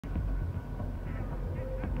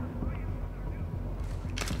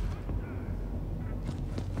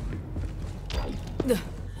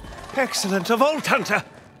Excellent, a Vault Hunter!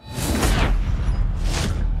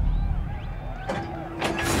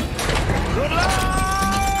 Good luck!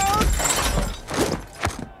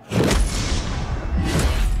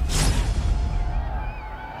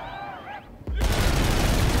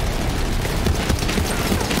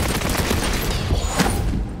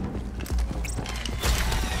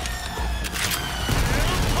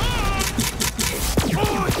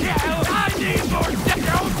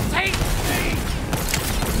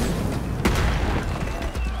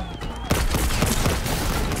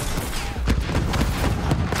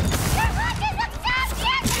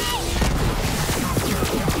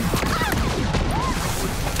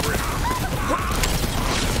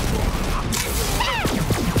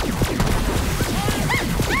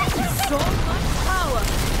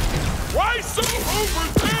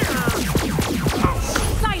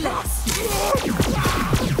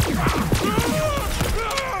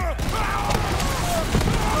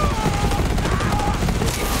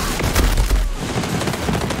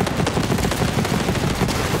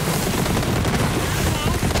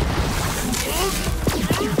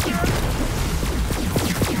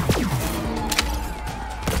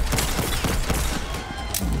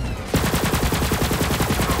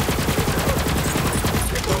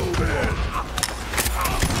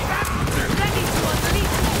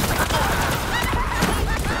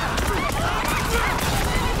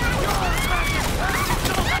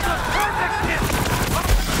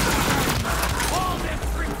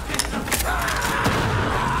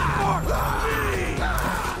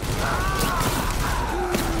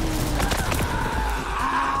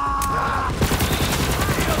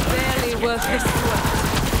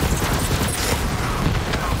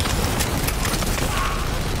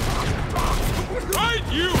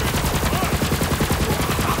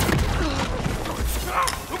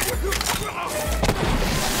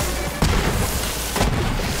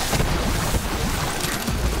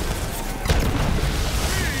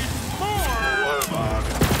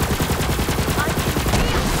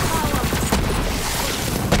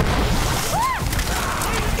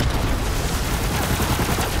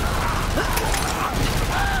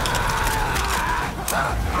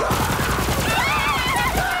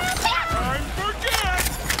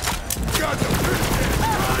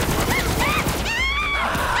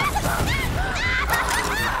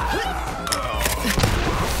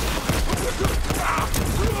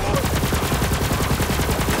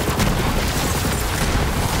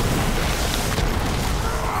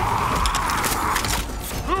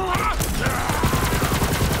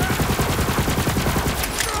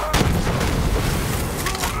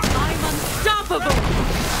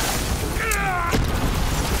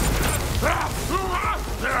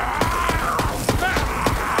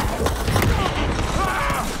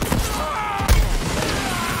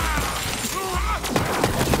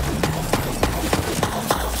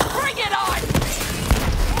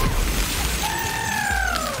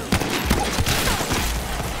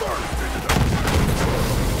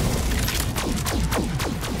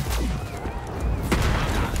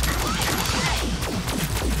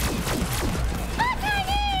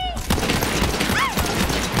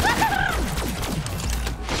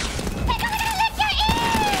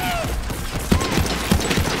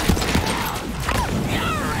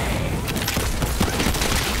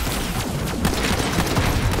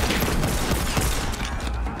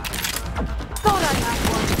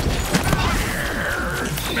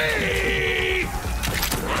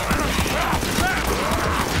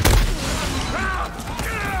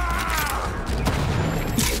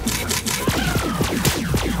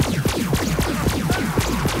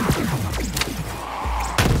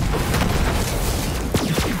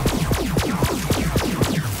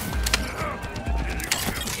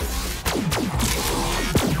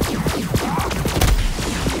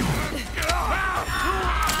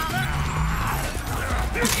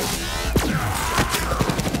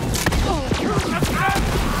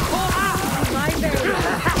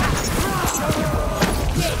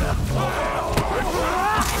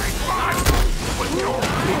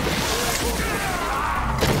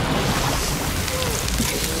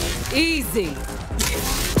 Easy.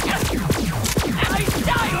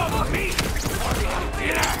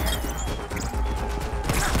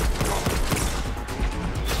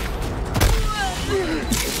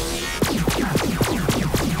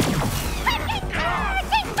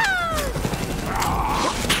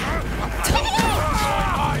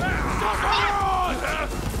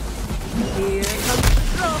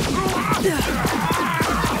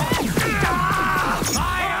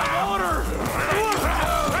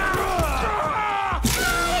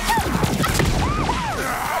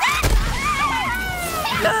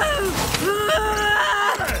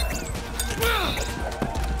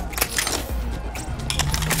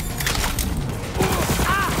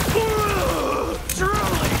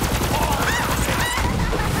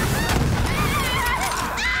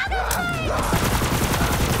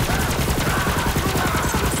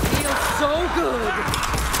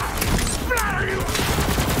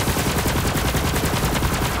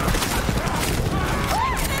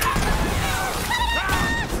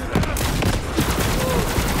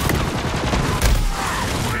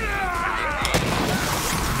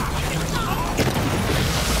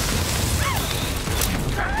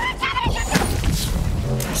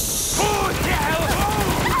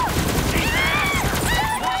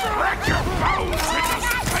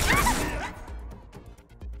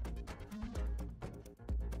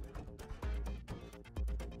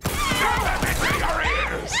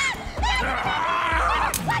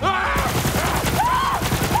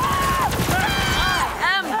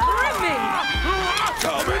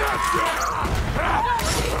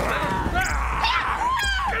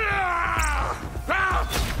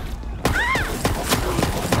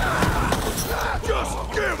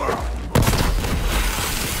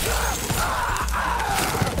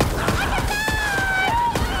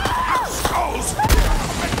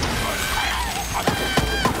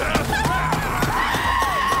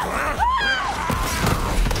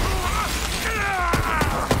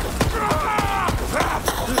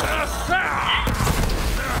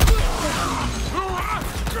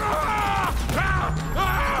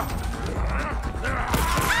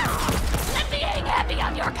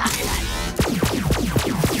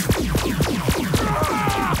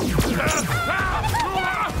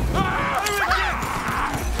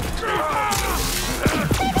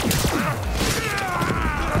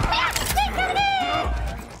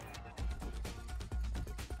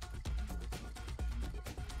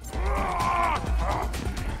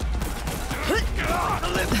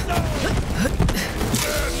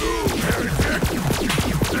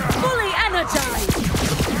 Fully energized!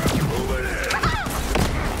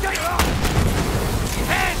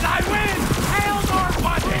 Heads, I win! Hail or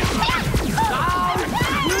button! Down!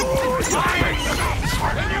 Fire!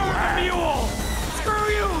 And you're the mule! Screw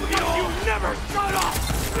you, mule! You never shut up!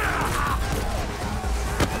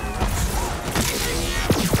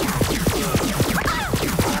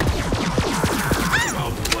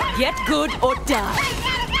 Get good or die.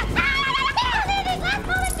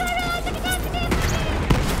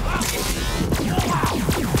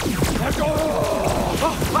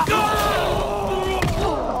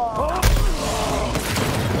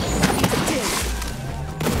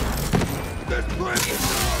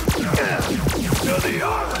 To the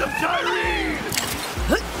arms of Tyrene!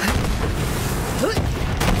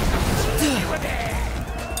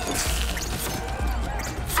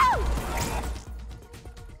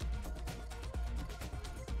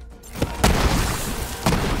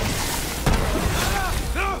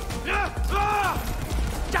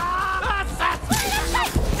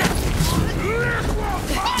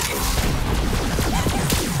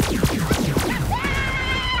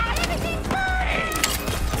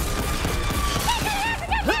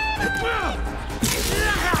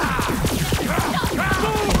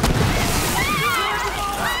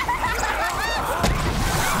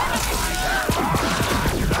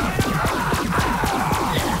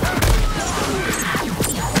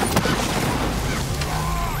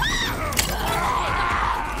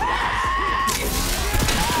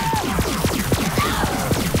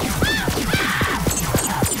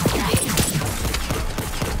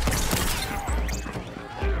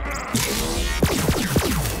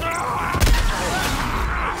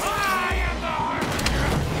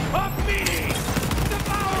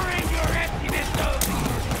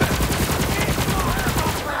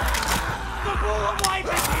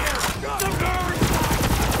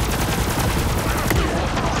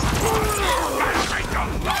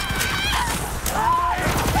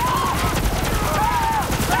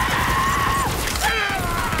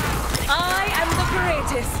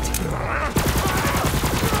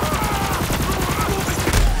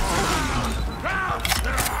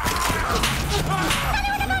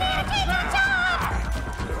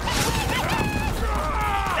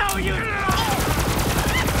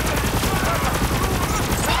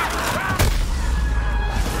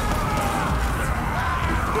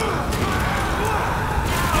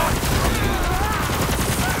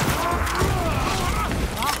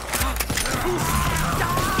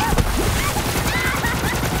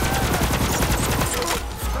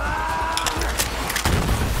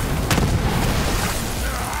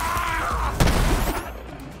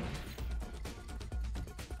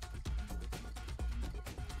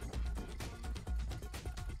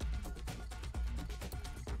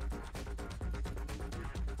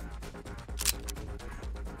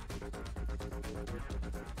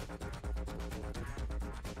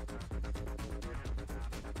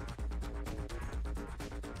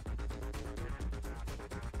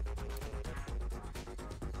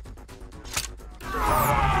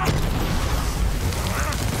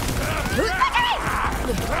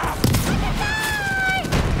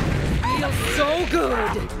 Feels so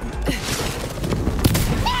good.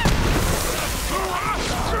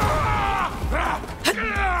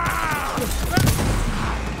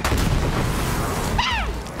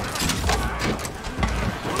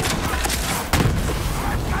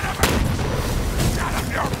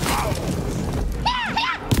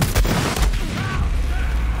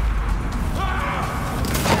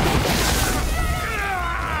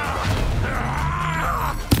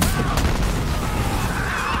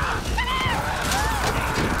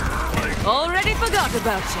 Already forgot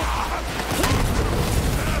about you.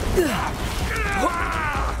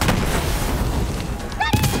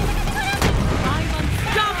 I'm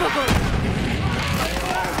unstoppable!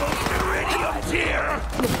 Iridium tier!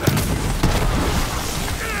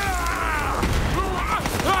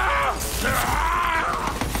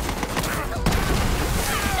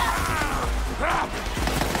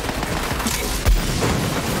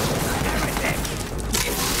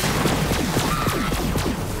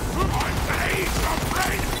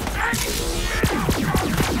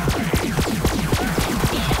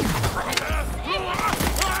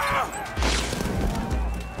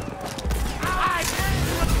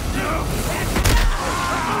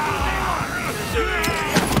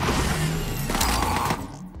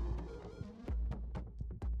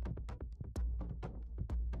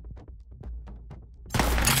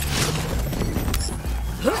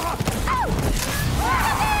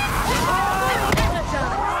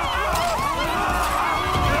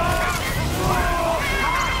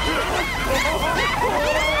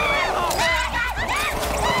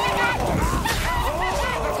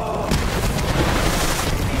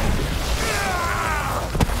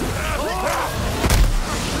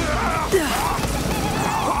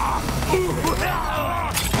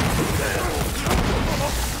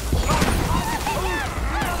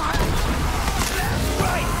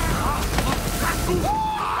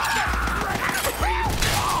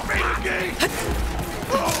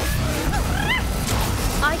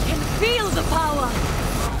 I can feel the power!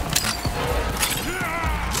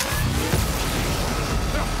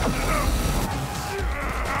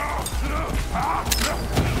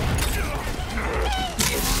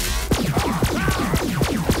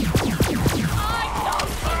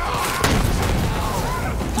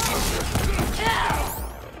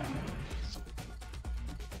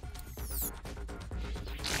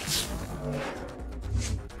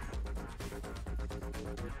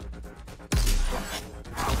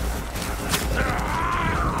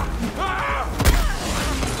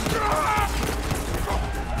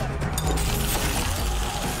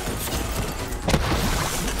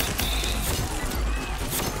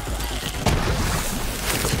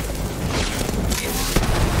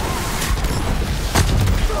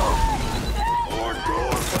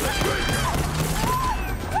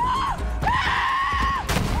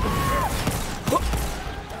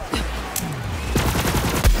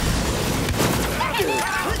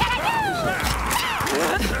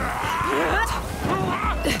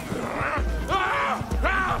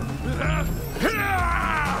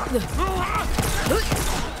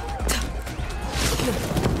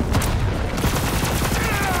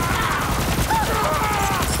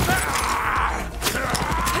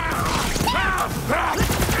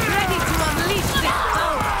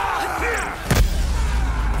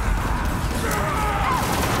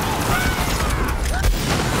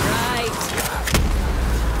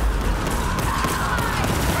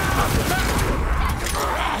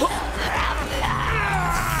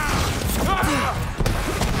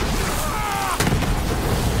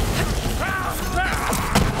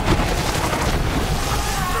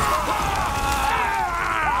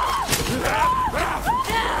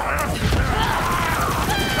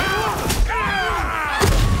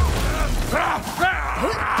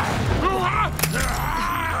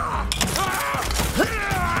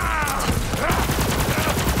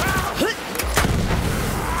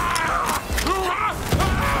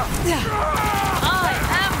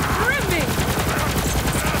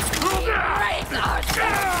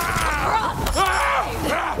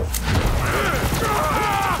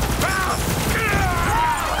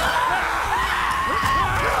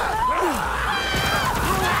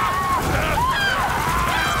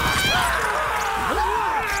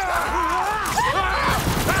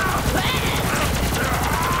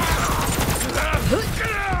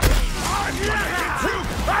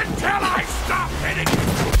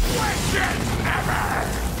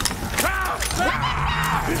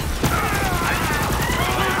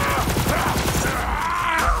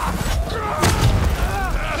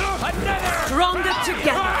 Stronger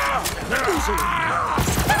together.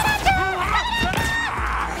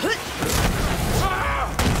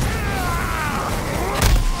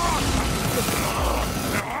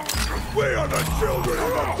 We are the children of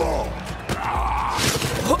the ball!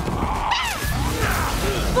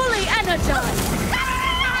 Fully energized.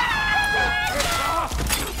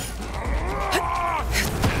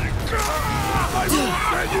 I will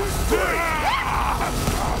set you free!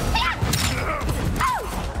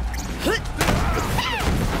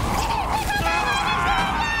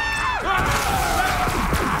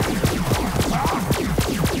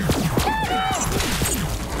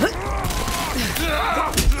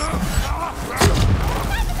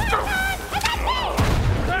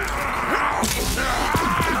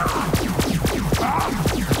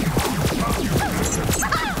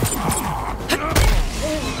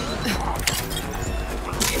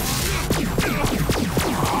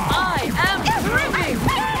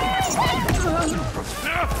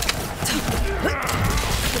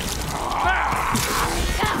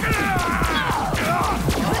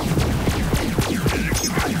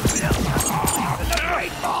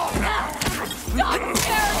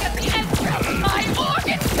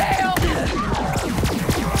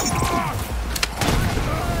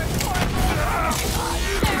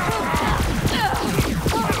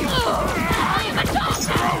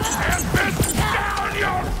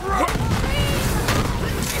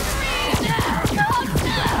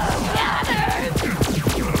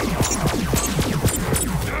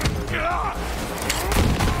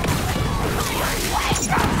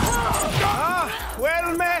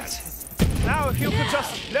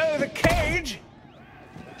 Just lower the cage.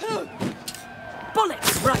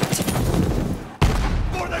 Bullets right.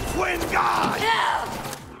 For the twin god!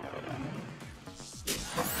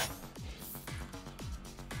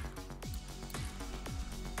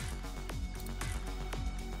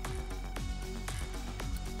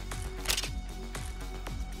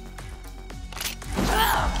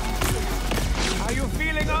 Are you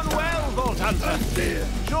feeling unwell? Vault Hunter.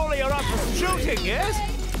 Surely you're up for some shooting, yes?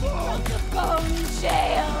 Bone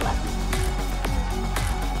jail!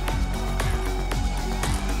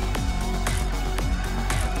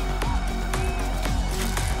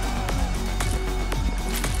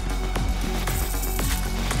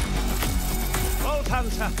 Vault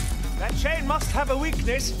Hunter, that chain must have a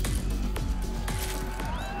weakness.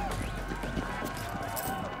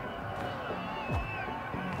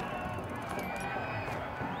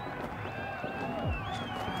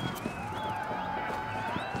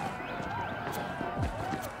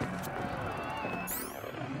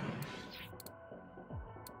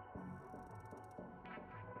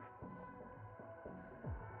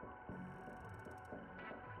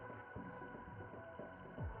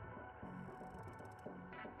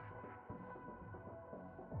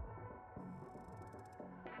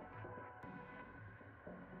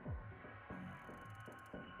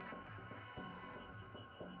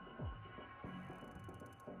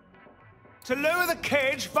 To lower the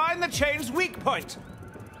cage, find the chain's weak point.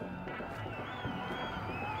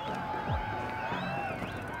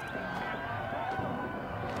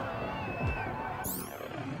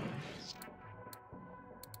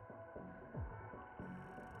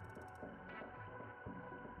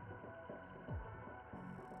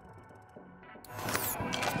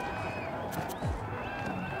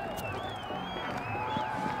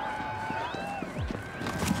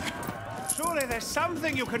 Surely there's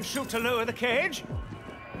something you can shoot to lower the cage.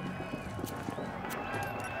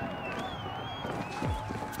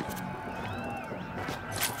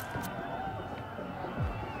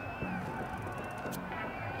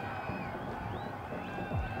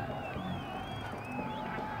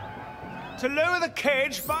 To lower the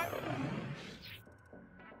cage, find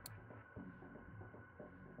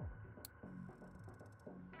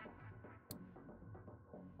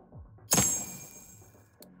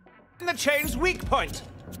the chain's weak point.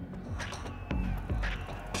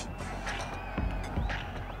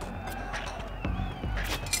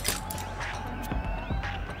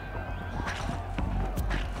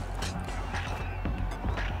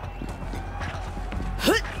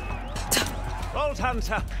 Vault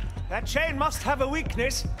Hunter, that chain must have a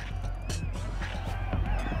weakness.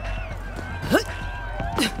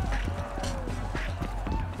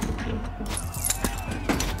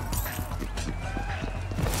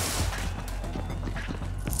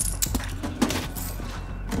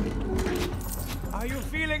 Are you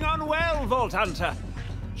feeling unwell, Vault Hunter?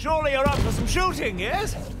 Surely you're up for some shooting,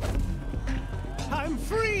 yes? I'm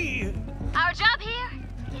free! Our job here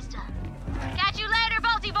is done. Catch you later,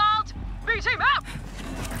 Bolty Bolt! Beat him up!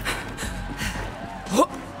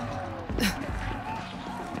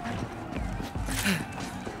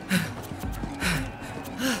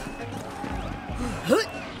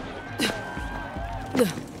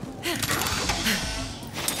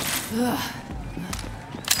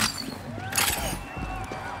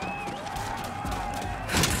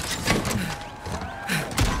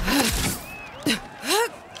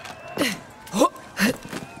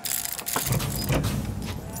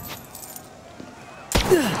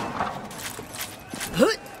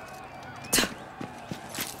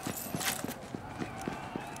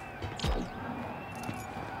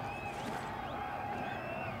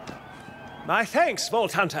 My thanks,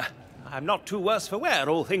 Vault Hunter. I'm not too worse for wear,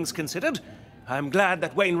 all things considered. I'm glad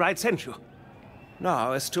that Wainwright sent you.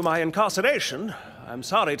 Now, as to my incarceration, I'm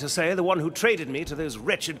sorry to say the one who traded me to those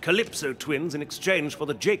wretched Calypso twins in exchange for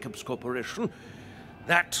the Jacobs Corporation,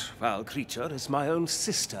 that foul creature is my own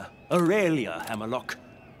sister, Aurelia Hammerlock.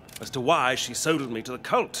 As to why she sold me to the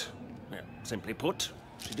cult, well, simply put,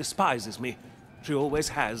 she despises me. She always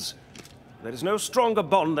has. There is no stronger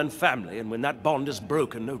bond than family, and when that bond is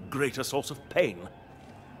broken, no greater source of pain.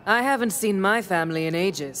 I haven't seen my family in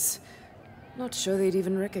ages. Not sure they'd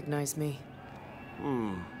even recognize me.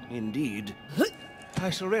 Indeed. I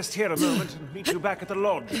shall rest here a moment and meet you back at the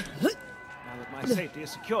lodge. Now that my safety is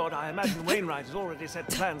secured, I imagine Wainwright has already set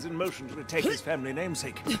plans in motion to retake his family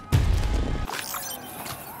namesake.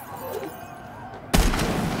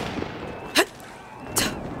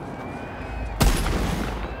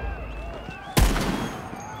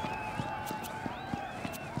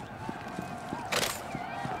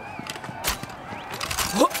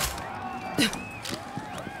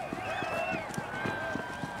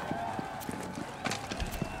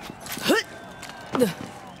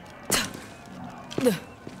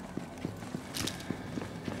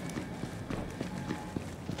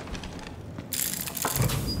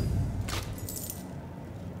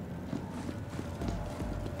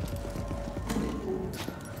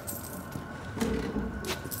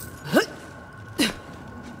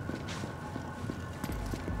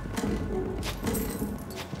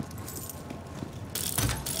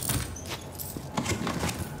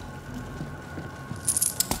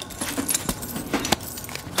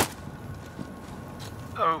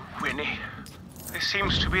 Oh, Winnie. This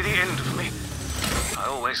seems to be the end of me. I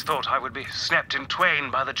always thought I would be snapped in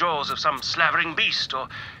twain by the jaws of some slavering beast, or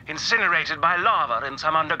incinerated by lava in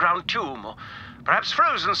some underground tomb, or perhaps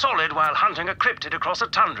frozen solid while hunting a cryptid across a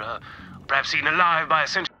tundra, or perhaps eaten alive by a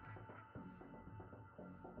sentient...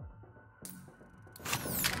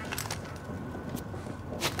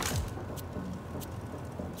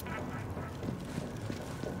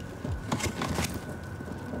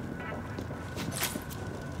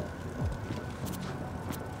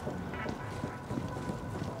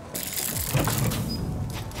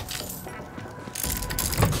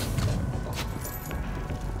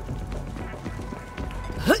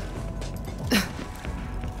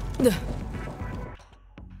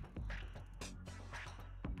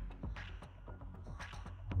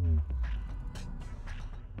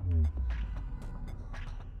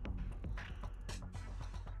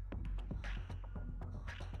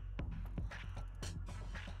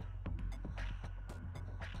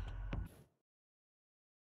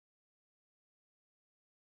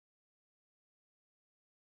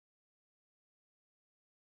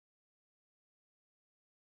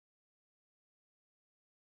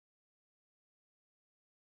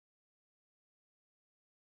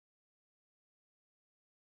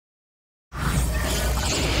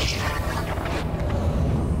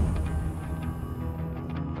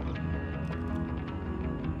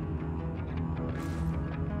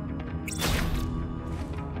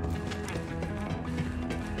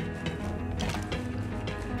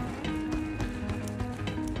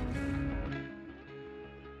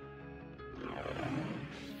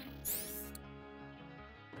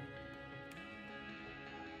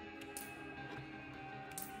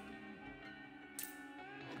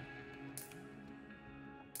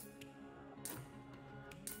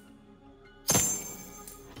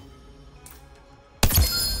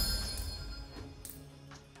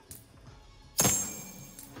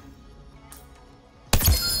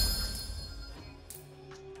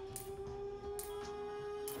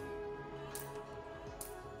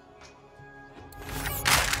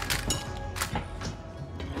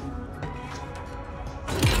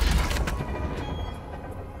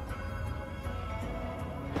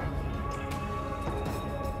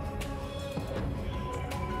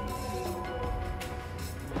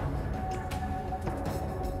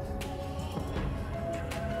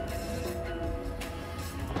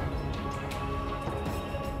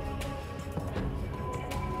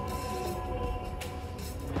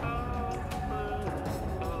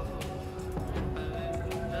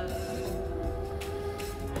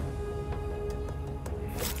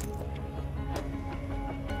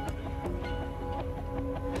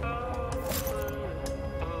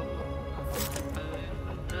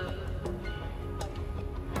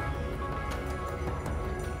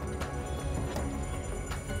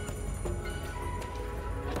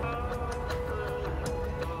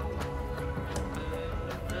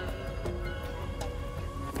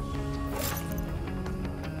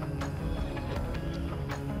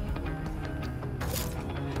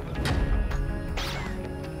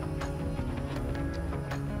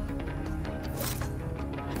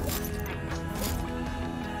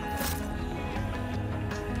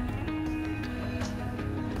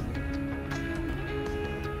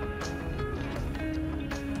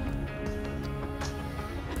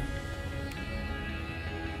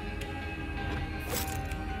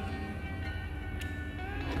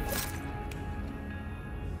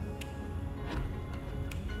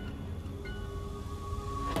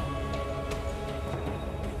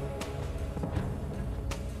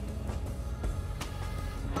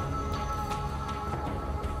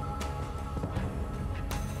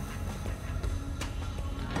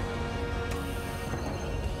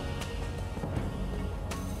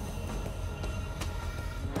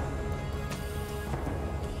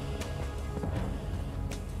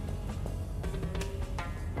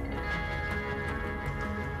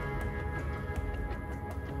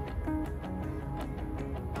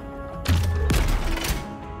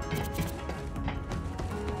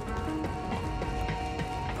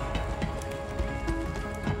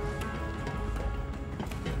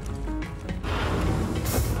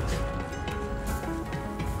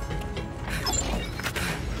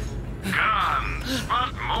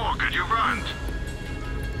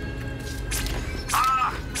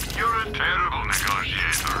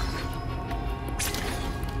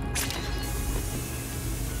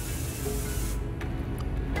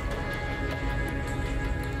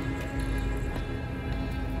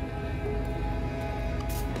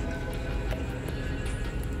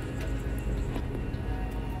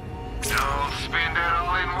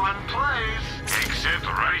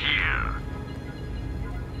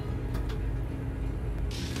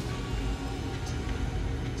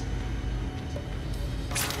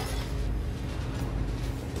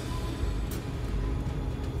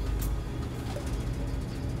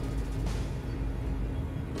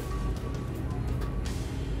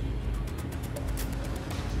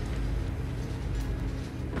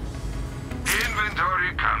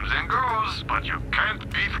 inventory comes and goes, but you can't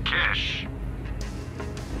beat cash.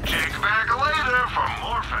 Check back later for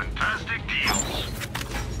more fantastic deals.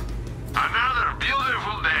 Another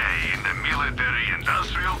beautiful day in the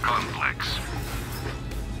military-industrial complex.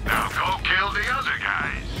 Now go kill the other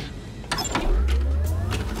guys.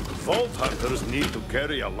 Vault hunters need to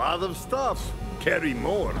carry a lot of stuff. Carry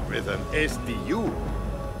more with an SDU.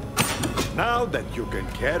 Now that you can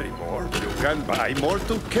carry more, you can buy more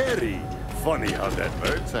to carry. Funny how that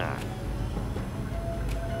works, huh?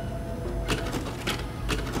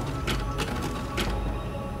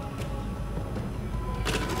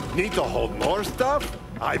 Need to hold more stuff?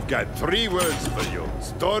 I've got 3 words for you.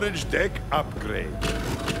 Storage deck upgrade.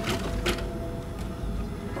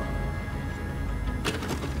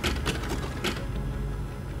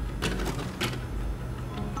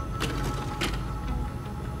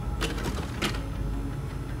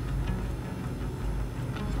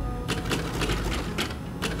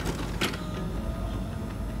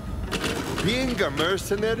 Being a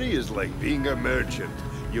mercenary is like being a merchant.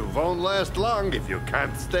 You won't last long if you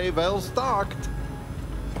can't stay well stocked.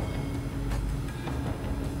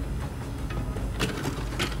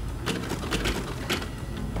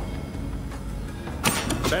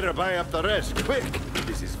 Better buy up the rest, quick!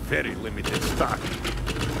 This is very limited stock.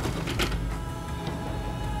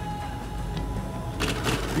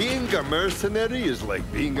 Being a mercenary is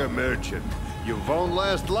like being a merchant. You won't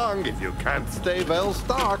last long if you can't stay well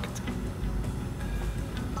stocked.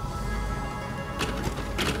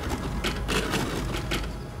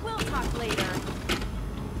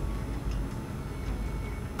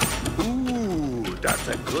 That's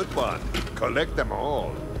a good one. Collect them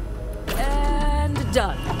all. And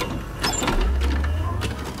done.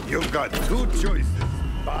 You've got 2 choices.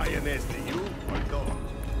 Buy an SDU or don't.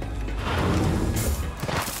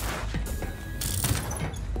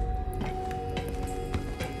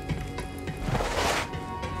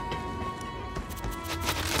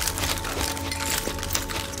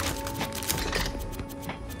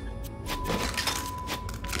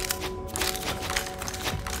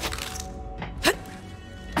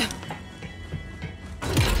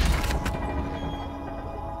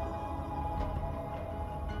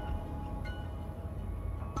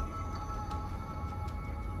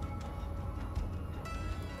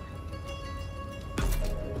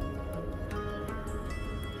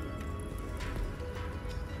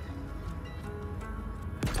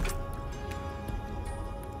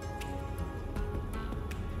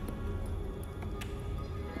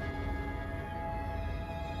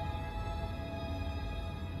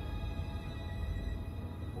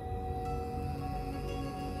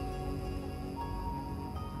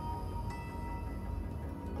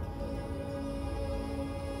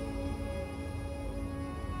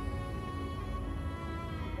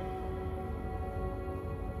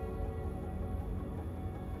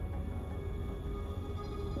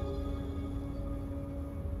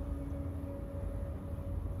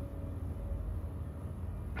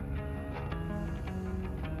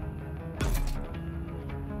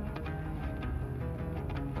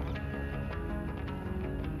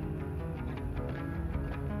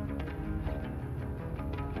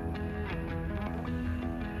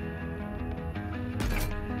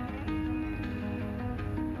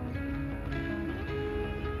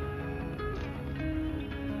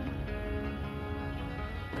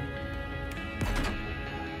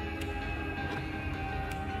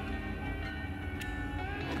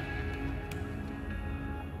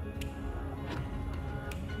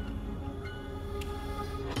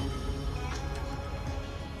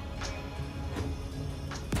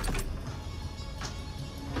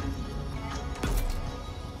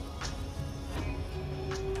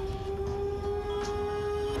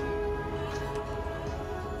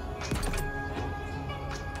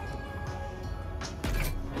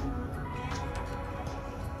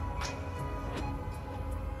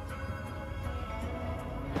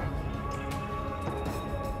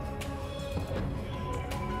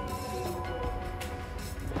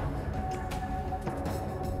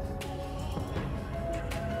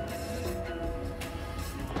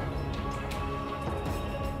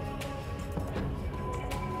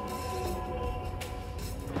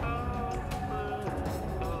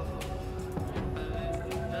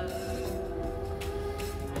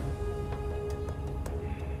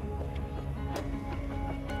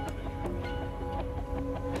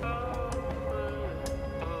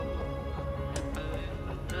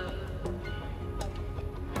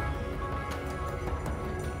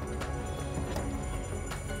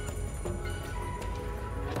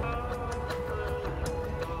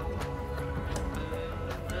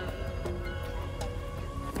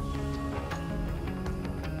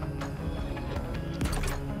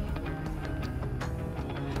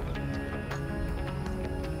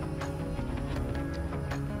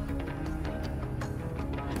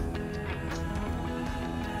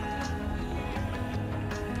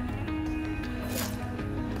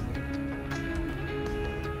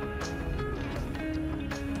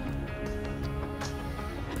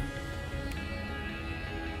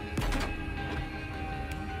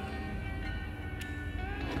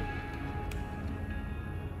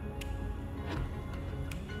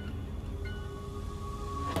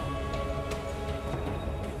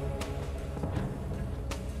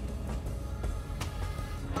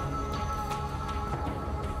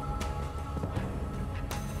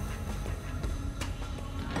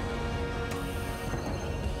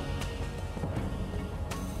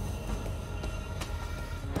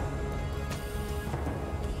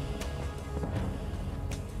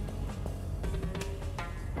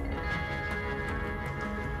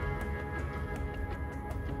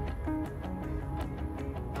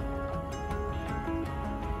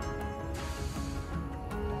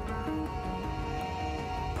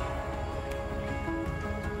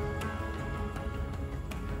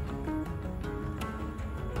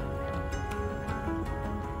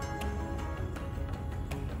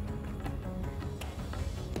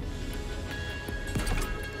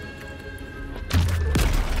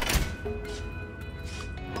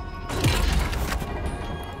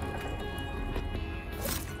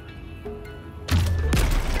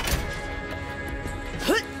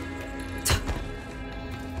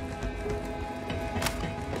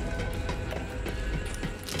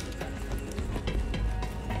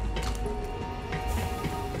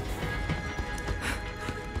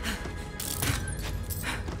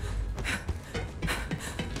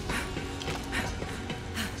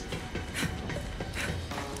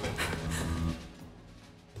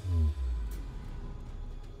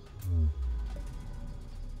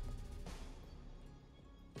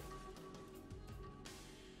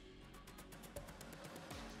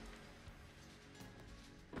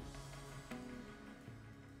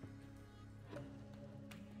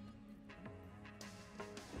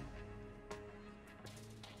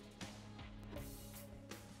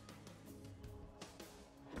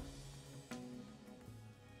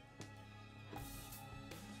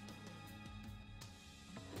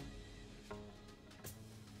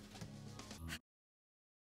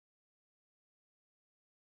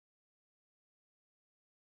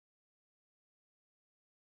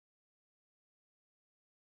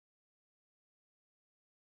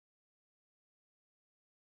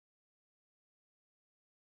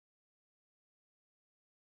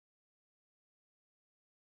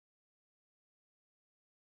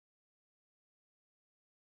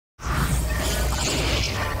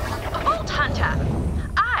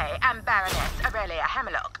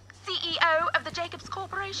 the Jacobs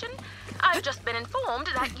Corporation? I've just been informed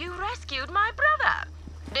that you rescued my brother.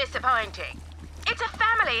 Disappointing. It's a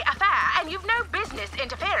family affair, and you've no business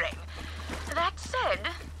interfering. That said,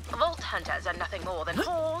 Vault Hunters are nothing more than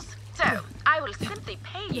whores, so I will simply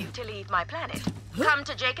pay you to leave my planet. Come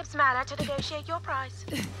to Jacobs Manor to negotiate your price.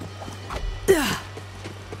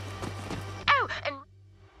 Oh, and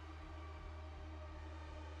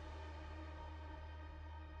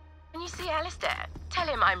when you see Alistair, tell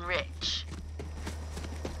him I'm rich.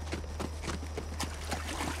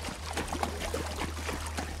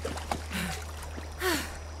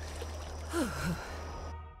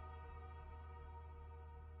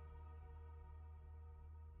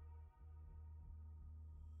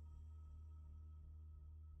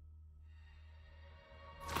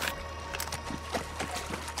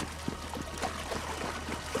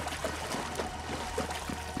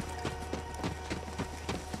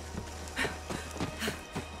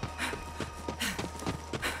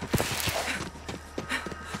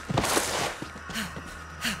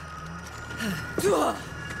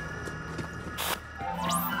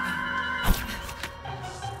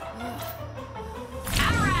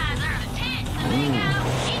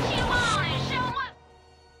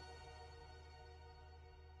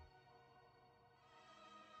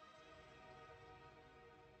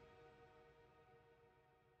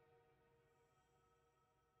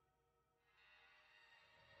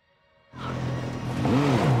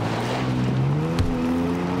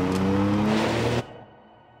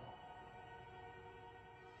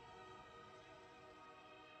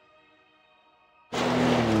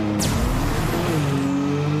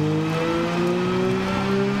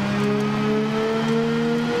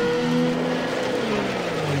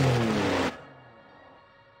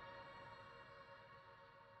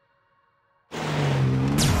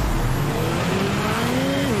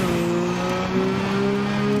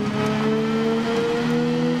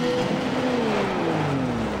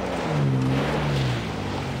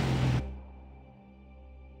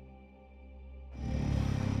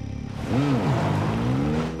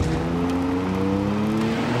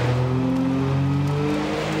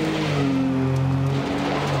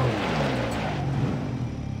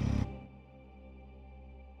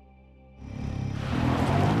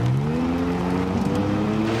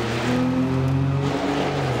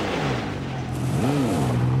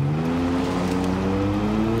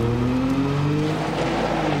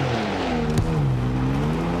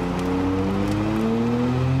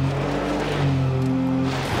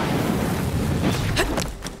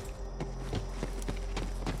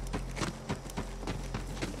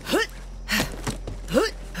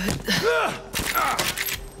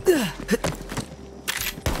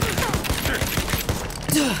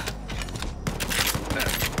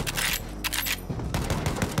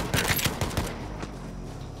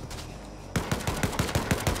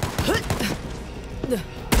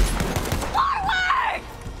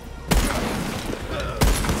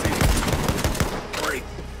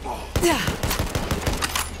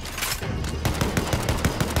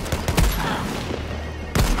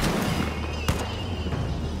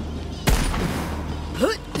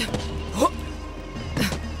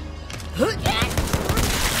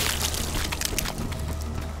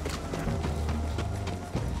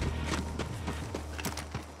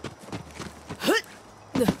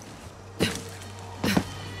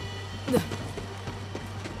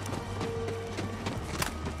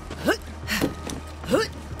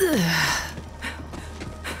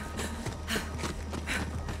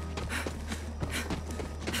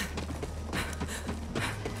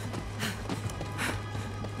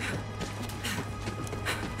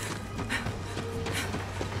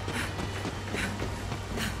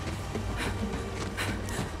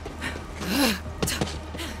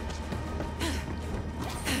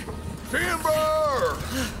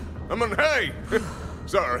 Hey!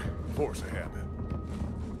 Sorry, force of habit.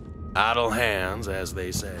 Idle hands, as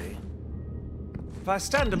they say. If I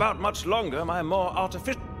stand about much longer, my more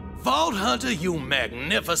artificial... Vault Hunter, you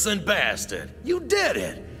magnificent bastard! You did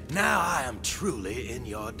it! Now I am truly in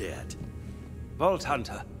your debt. Vault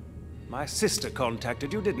Hunter, my sister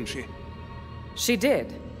contacted you, didn't she? She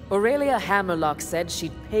did. Aurelia Hammerlock said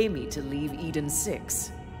she'd pay me to leave Eden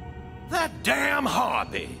 6. That damn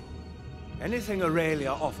harpy! Anything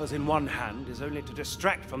Aurelia offers in one hand is only to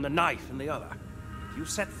distract from the knife in the other. If you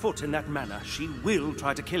set foot in that manor, she will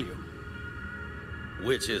try to kill you.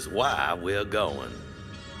 Which is why we're going.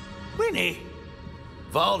 Winnie!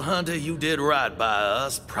 Vault Hunter, you did right by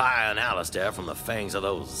us, prying Alistair from the fangs of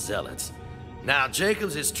those zealots. Now,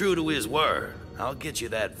 Jacobs is true to his word. I'll get you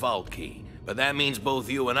that vault key, but that means both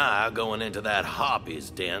you and I are going into that harpy's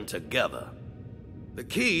den together. The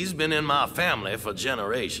key's been in my family for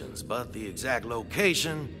generations, but the exact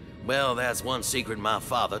location, well, that's one secret my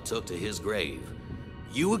father took to his grave.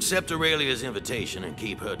 You accept Aurelia's invitation and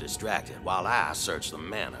keep her distracted while I search the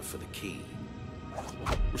manor for the key.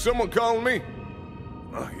 Was someone calling me?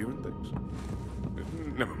 Oh, hearing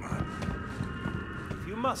things. Never mind. If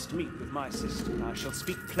you must meet with my sister, I shall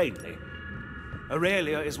speak plainly.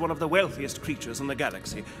 Aurelia is one of the wealthiest creatures in the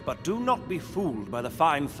galaxy, but do not be fooled by the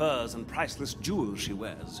fine furs and priceless jewels she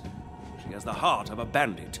wears. She has the heart of a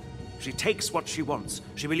bandit. She takes what she wants.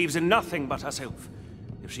 She believes in nothing but herself.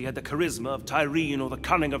 If she had the charisma of Tyrene or the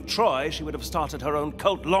cunning of Troy, she would have started her own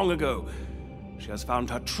cult long ago. She has found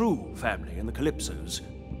her true family in the Calypsos.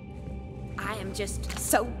 I am just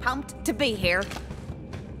so pumped to be here.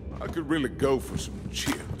 I could really go for some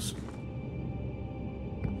chips.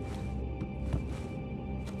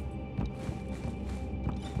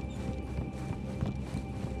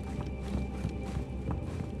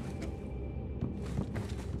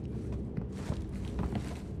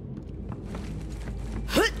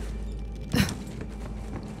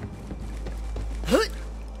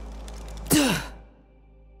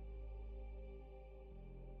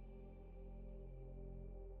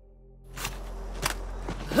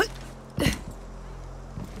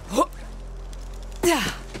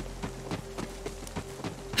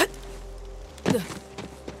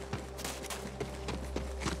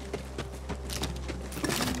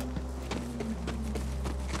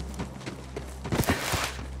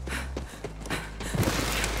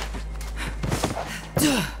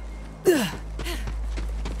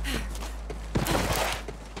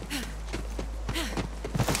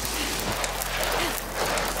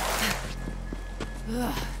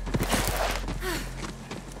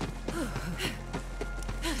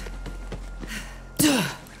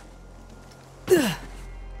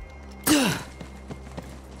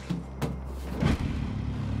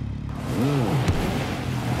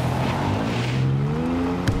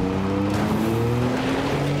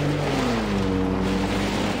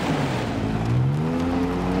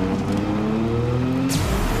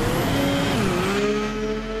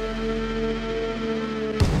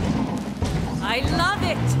 I love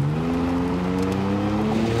it!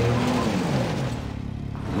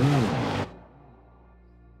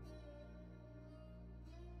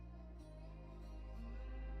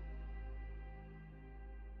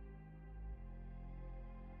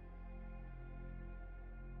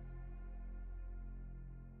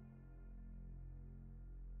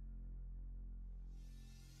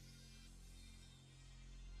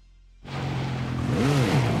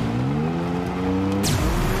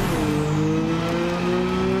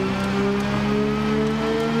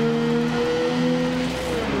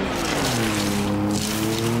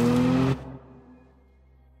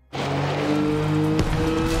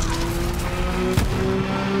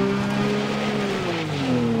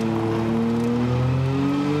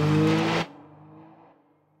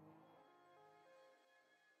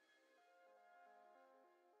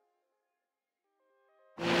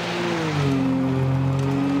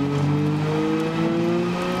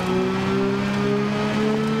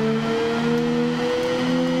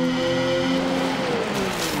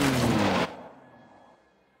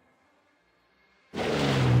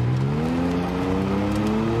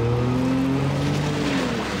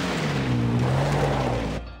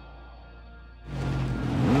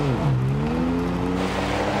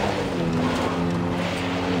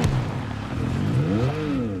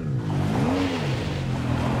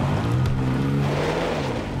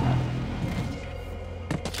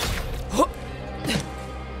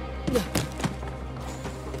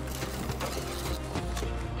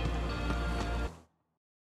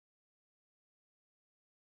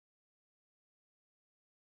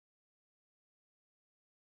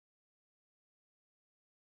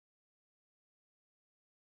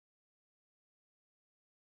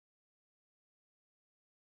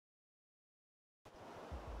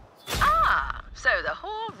 So the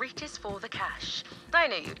whore reaches for the cash. I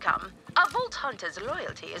knew you'd come. A vault hunter's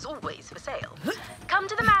loyalty is always for sale. Come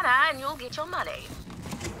to the manor and you'll get your money.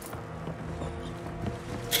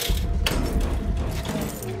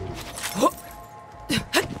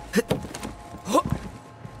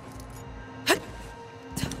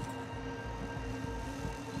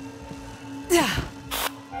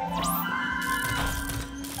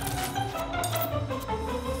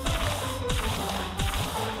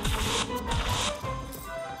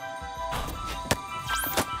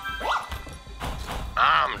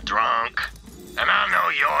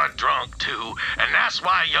 That's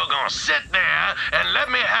why you're gonna sit there and let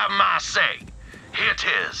me have my say. Here it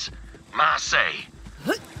is, my say.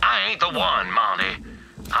 I ain't the one, Monty.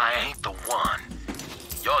 I ain't the one.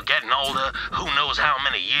 You're getting older. Who knows how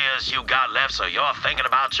many years you got left, so you're thinking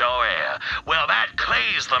about your heir. Well, that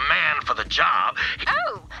Clay's the man for the job.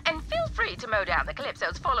 Oh, and feel free to mow down the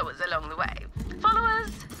Calypso's followers along the way.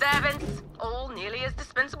 Followers, servants, all nearly as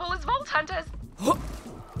dispensable as Vault Hunters.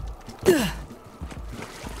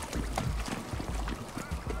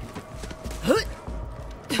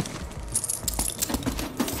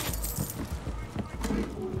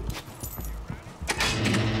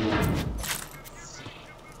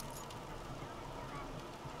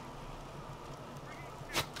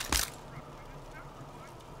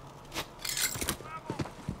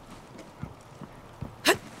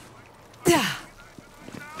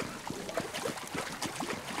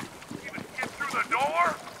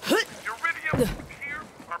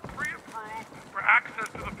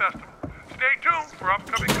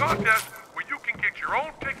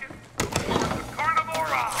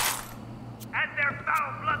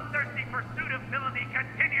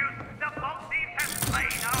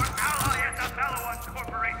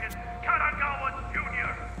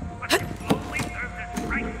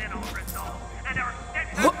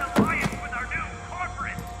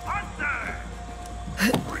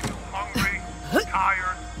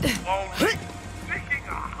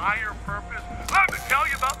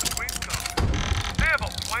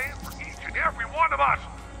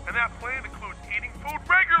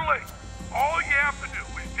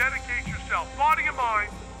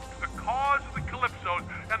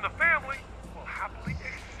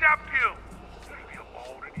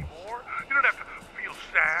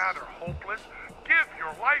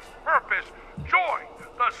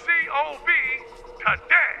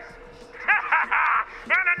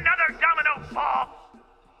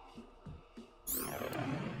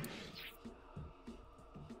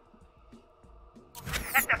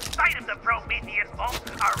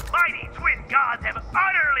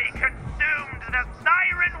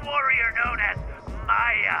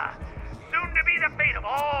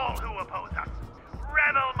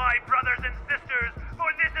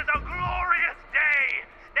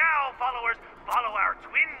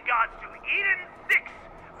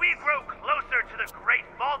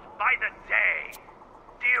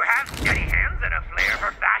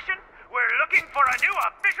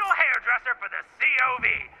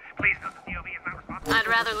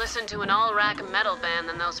 To an all-rack metal band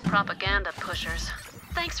than those propaganda pushers.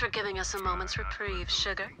 Thanks for giving us a moment's reprieve,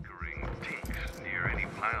 sugar. Near any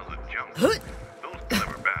piles of junk. Those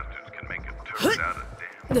clever bastards can make a turd out of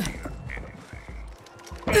damn near anything.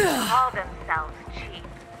 They call themselves cheap.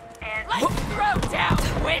 And let's throw down,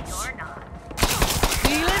 witch! You're not.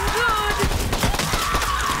 Feeling good!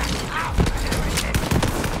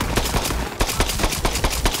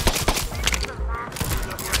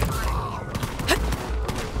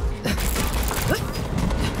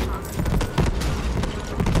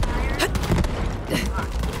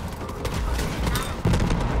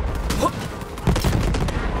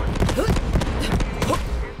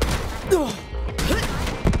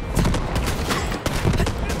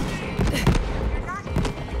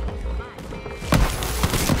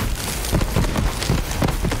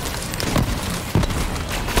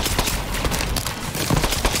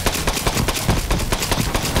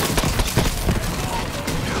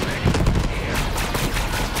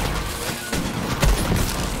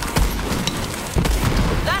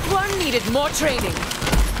 More training.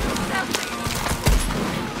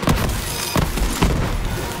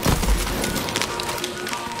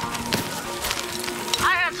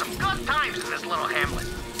 I had some good times in this little hamlet.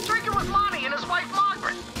 Drinking with Lonnie and his wife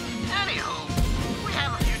Margaret. Anywho, we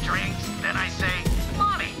have a few drinks, then I say,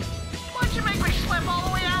 Lonnie, why'd you make me slip all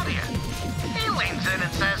the way out here? He leans in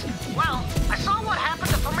and says, well, I saw what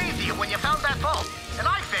happened to Promethea when you found that vault, and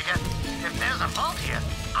I figure, if there's a vault here,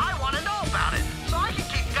 I want to know about it, so I can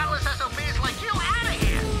keep gutless SOBs like you out of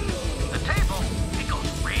here. The table, it goes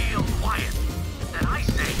real quiet. Then I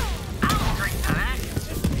say, I'll drink to that.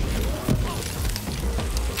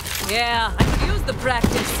 Yeah, I could use the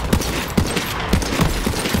practice.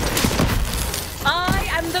 I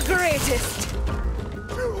am the greatest.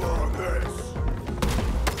 You are this.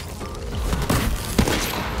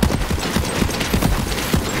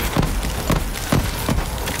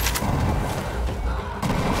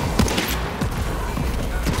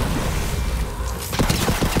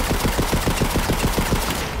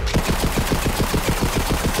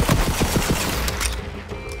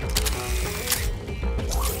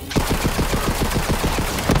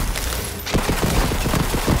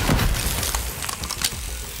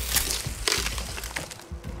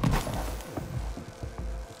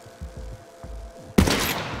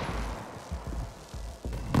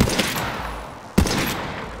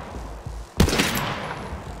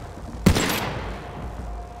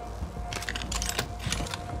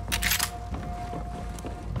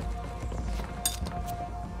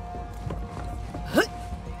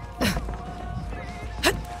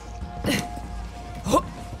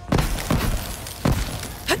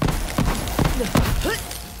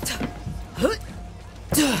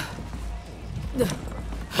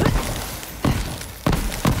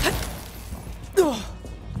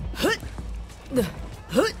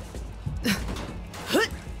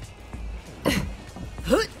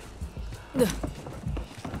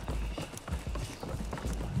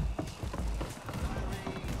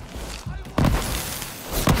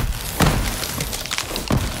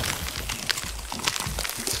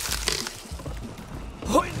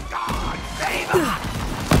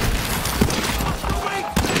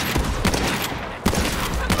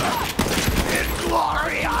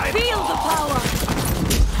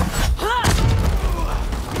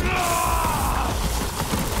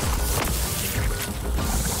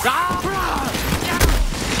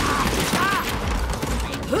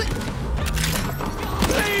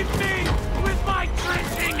 Leave me with my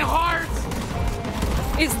drenching heart!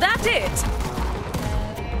 Is that it?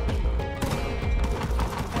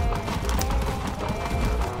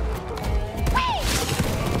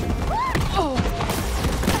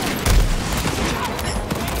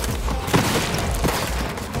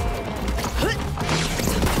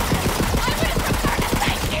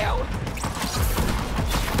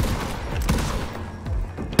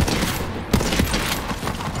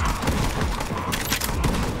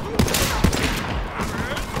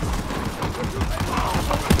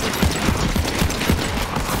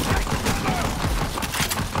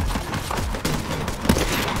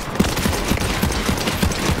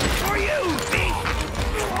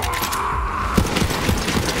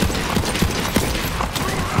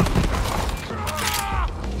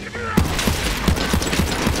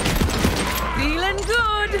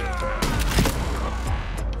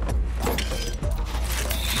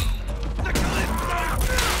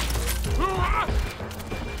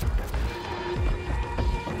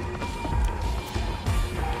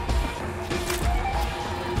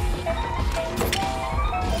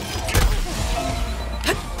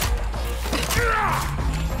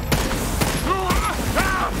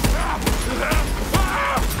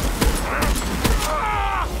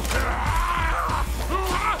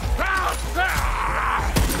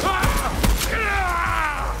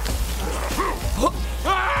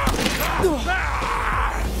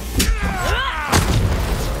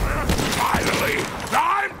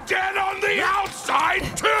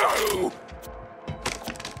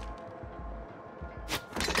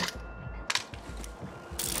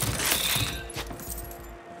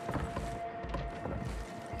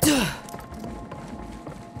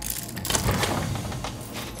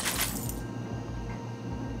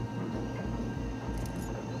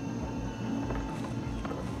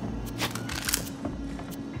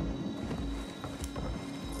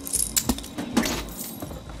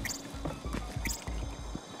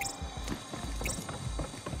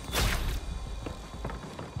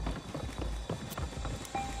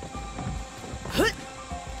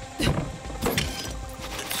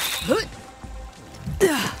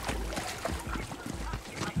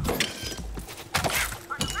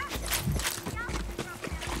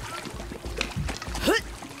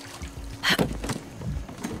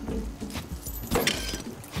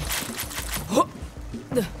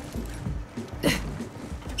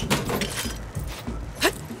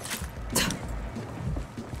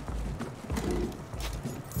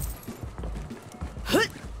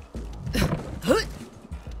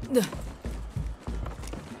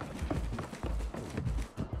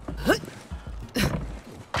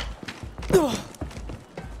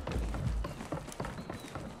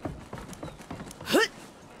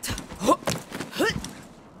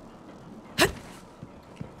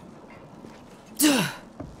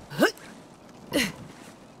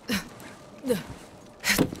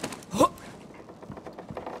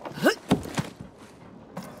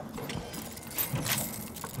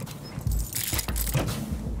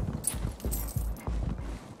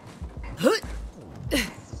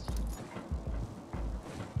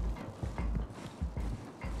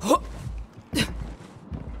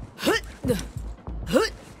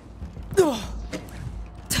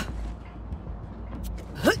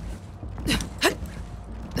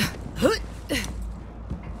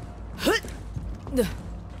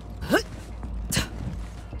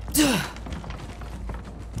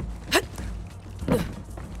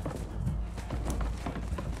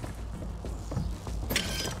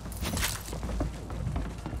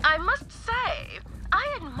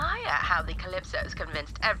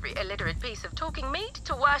 Convinced every illiterate piece of talking meat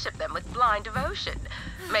to worship them with blind devotion.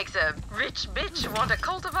 Makes a rich bitch want a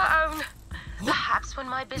cult of her own. Perhaps when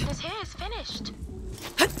my business here is finished.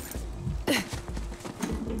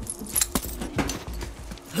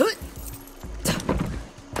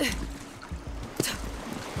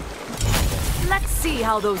 Let's see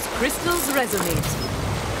how those crystals resonate.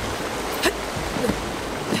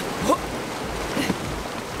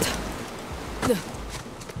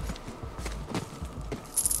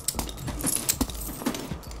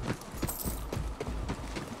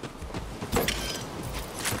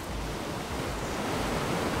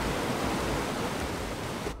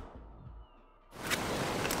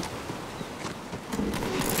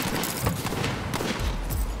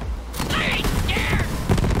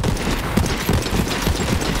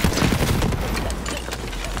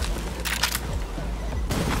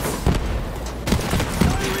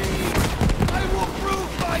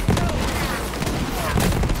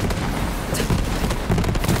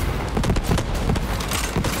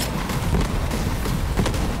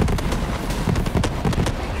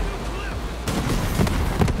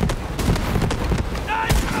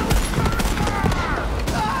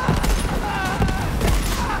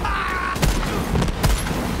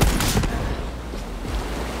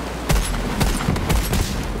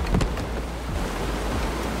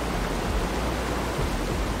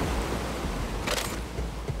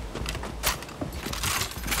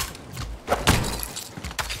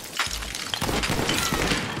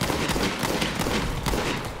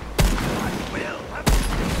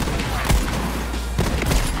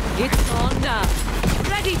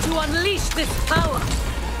 this power!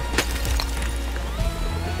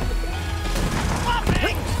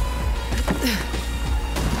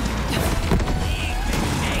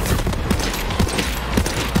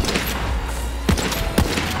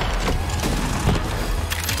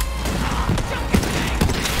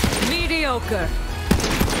 Mediocre.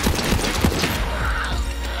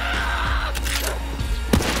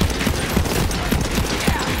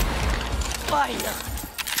 Fire!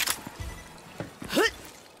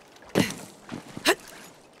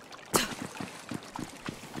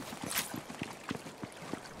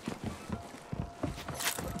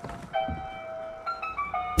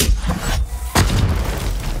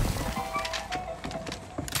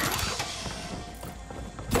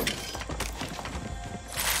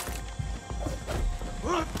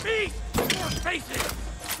 Beast! More faces!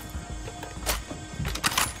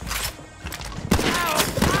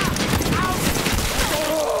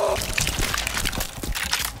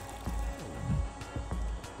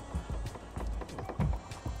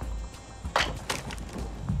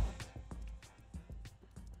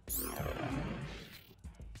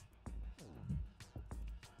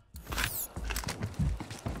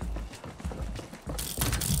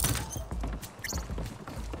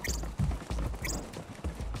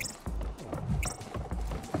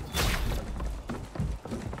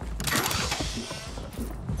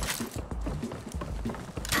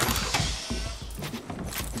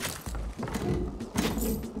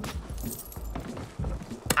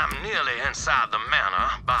 Nearly inside the manor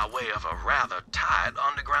by way of a rather tight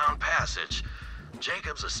underground passage.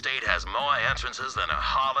 Jacob's estate has more entrances than a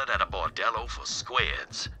harlot at a bordello for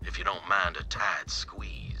squids, if you don't mind a tight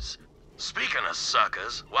squeeze. Speaking of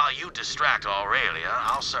suckers, while you distract Aurelia,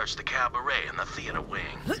 I'll search the cabaret in the theater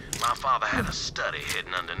wing. My father had a study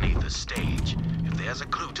hidden underneath the stage. If there's a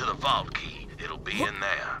clue to the vault key, it'll be in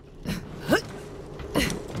there.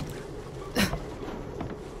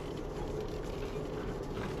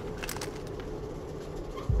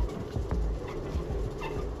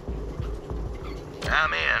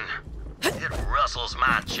 I'm in. It rustles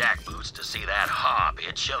my jackboots to see that harpy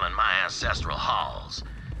chilling my ancestral halls.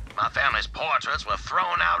 My family's portraits were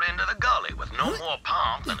thrown out into the gully with no more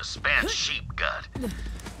pomp than a spent sheep gut.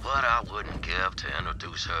 But I wouldn't give to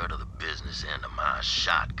introduce her to the business end of my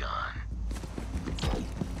shotgun.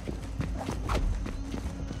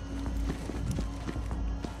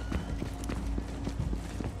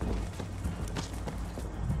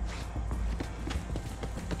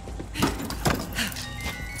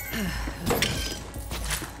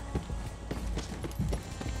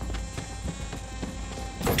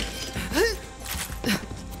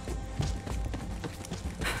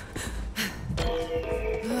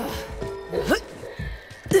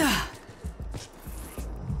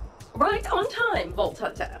 Right on time, Vault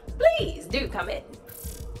Hunter. Please do come in.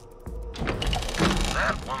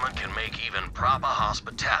 That woman can make even proper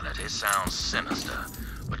hospitality sound sinister.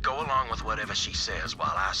 But go along with whatever she says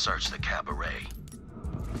while I search the cabaret.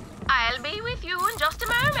 I'll be with you in just a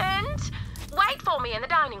moment. Wait for me in the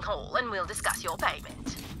dining hall and we'll discuss your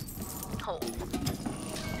payment. Hall.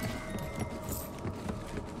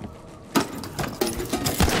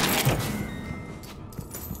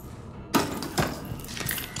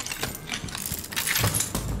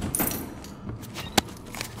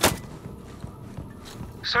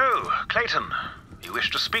 So, Clayton, you wish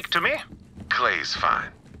to speak to me? Clay's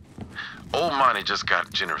fine. Old Monty just got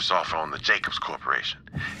a generous offer on the Jacobs Corporation.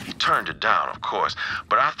 He turned it down, of course,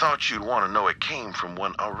 but I thought you'd want to know it came from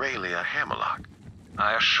one Aurelia Hammerlock.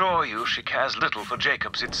 I assure you she cares little for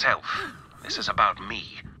Jacobs itself. This is about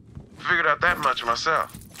me. Figured out that much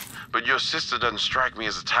myself. But your sister doesn't strike me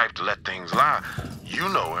as the type to let things lie. You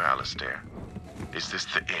know her, Alistair. Is this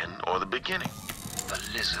the end or the beginning? The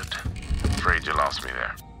lizard. Afraid you lost me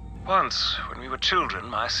there. Once, when we were children,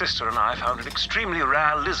 my sister and I found an extremely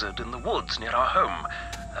rare lizard in the woods near our home.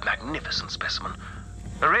 A magnificent specimen.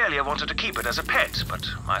 Aurelia wanted to keep it as a pet, but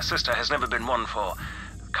my sister has never been one for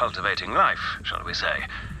cultivating life, shall we say.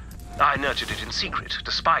 I nurtured it in secret,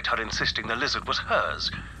 despite her insisting the lizard was hers.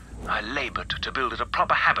 I labored to build it a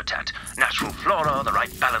proper habitat, natural flora, the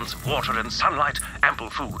right balance of water and sunlight, ample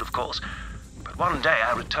food, of course. But one day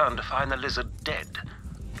I returned to find the lizard dead.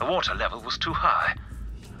 The water level was too high.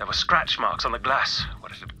 There were scratch marks on the glass,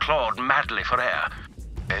 where it had clawed madly for air.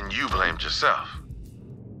 And you blamed yourself.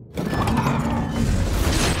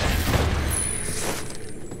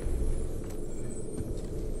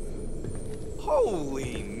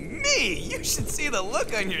 Holy me! You should see the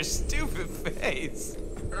look on your stupid face.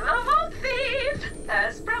 The vault thief,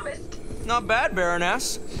 as promised. Not bad,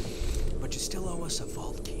 Baroness. But you still owe us a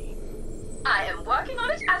vault key. I am working on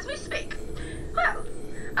it as we speak. Well,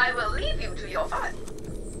 I will leave you to your fun.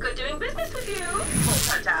 Good doing business with you,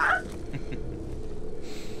 Bolt Hunter.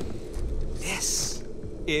 This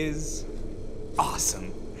is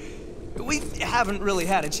awesome. We haven't really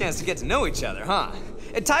had a chance to get to know each other, huh?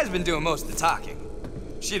 And Ty's been doing most of the talking.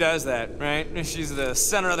 She does that, right? She's the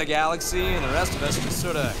center of the galaxy, and the rest of us just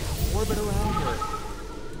sort of orbit around her.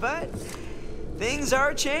 But things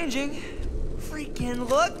are changing. Freaking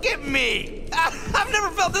look at me! I've never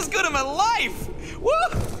felt this good in my life!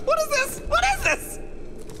 What is this? What is this?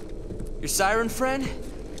 Your siren friend?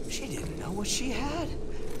 She didn't know what she had.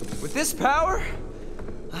 With this power,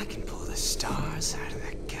 I can pull the stars out of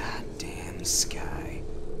the goddamn sky.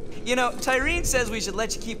 You know, Tyreen says we should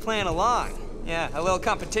let you keep playing along. Yeah, a little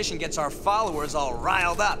competition gets our followers all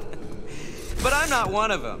riled up. But I'm not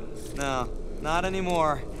one of them. No, not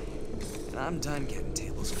anymore. And I'm done getting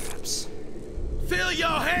table scraps. Fill your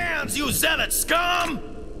hands, you zealot scum!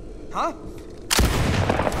 Huh?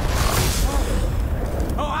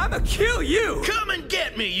 Oh, I'ma kill you! Come and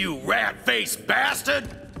get me, you rat-faced bastard!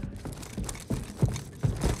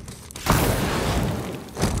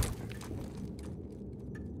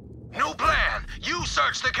 No plan. You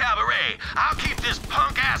search the cabaret. I'll keep this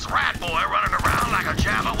punk-ass rat boy running around like a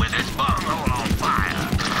java with his bunghole on fire.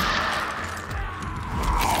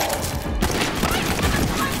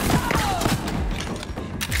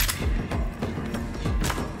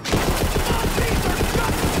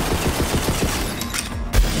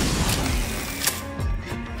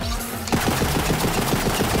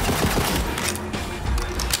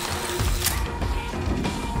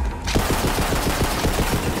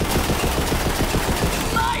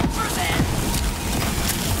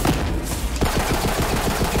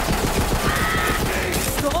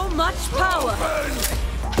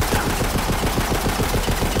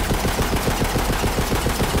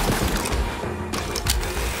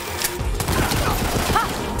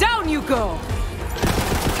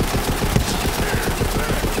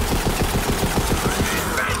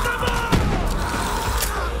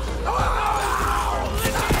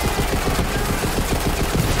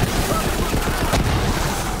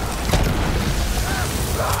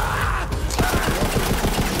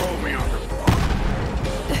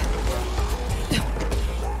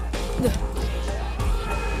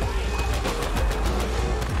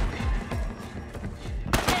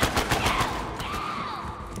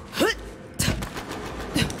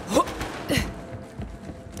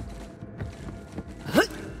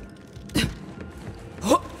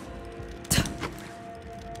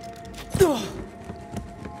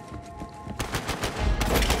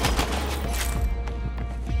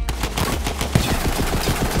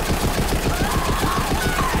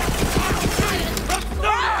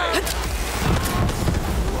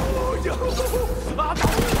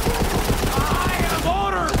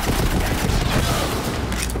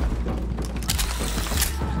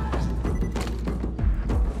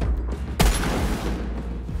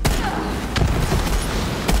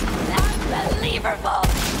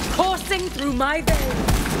 Coursing through my veins.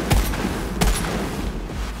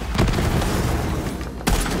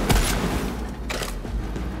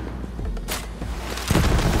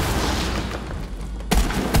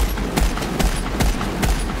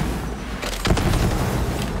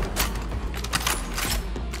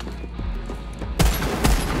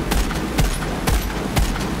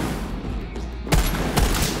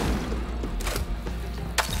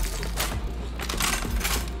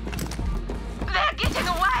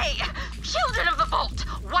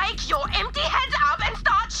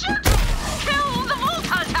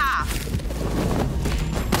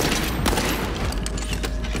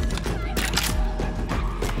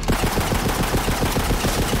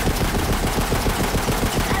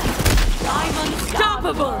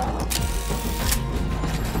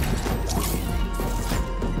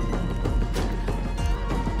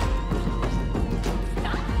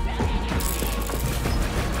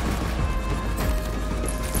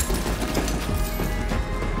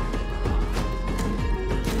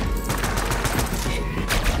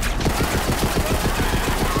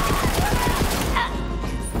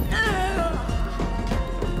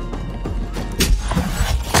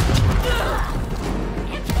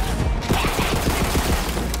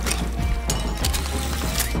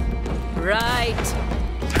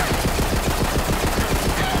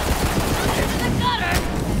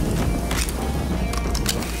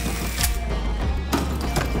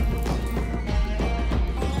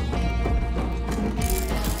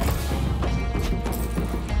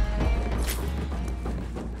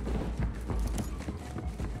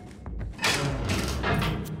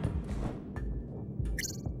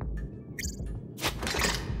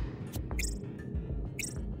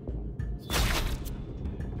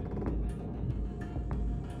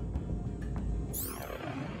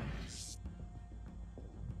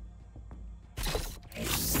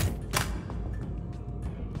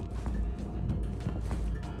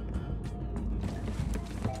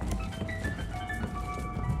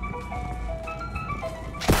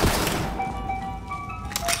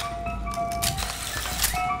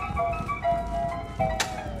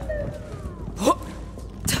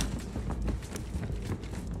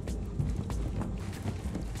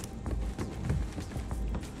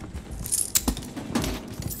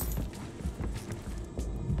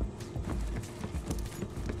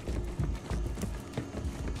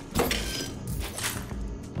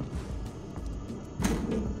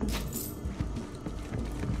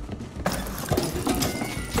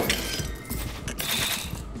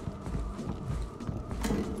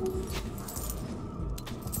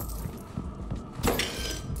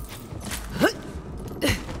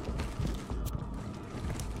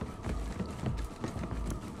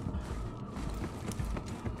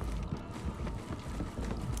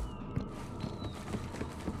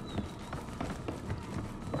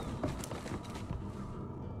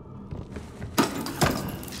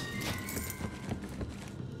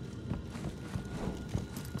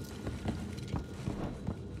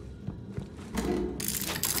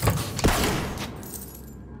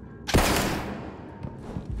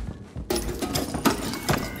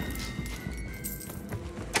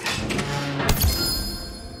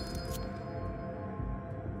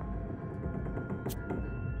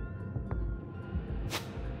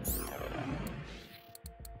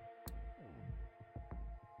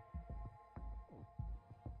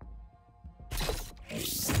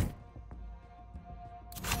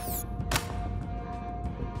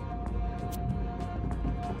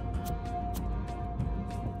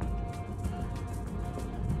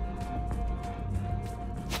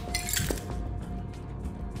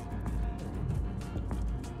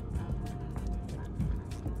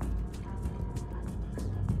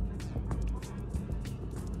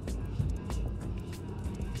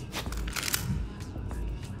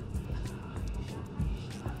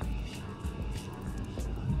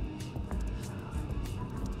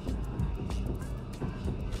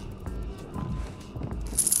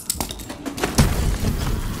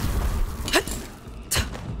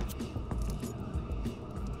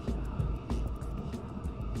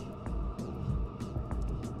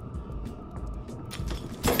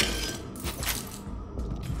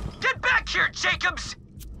 Jacobs!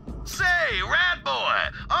 Say, rat boy,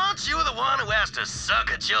 aren't you the one who has to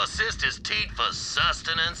suck at your sister's teat for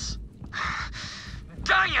sustenance?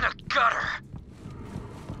 Die in a gutter!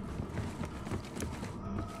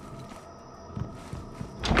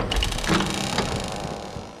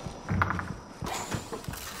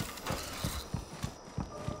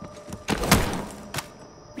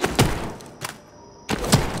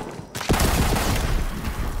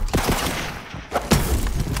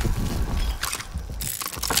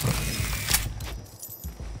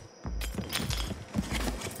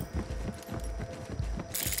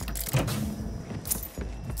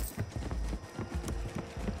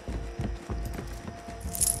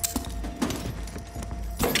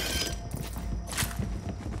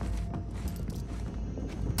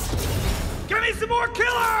 Give me some more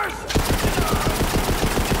killers!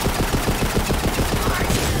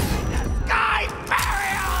 Sky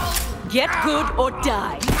burial! Get good or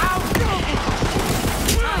die. Time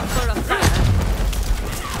for a fight.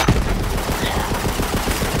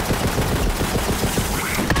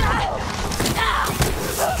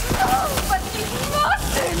 But you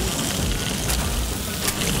mustn't!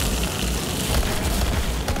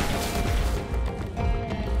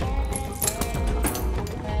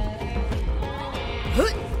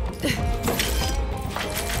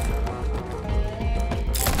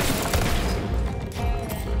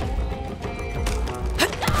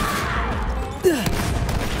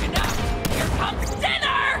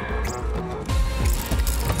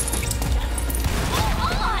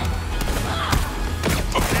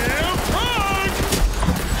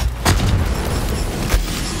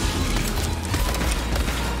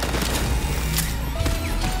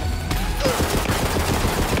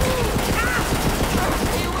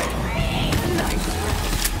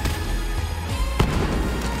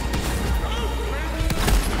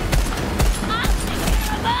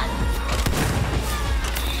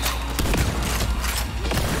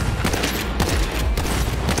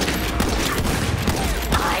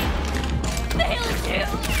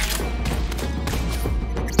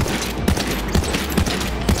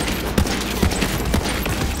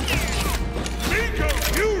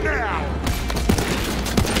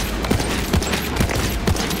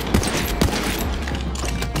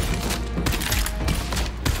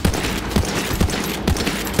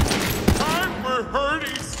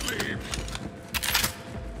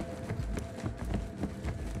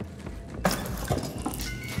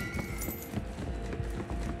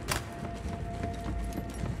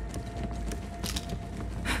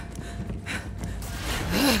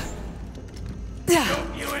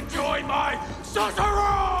 Don't you enjoy my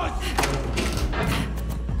sorcerers?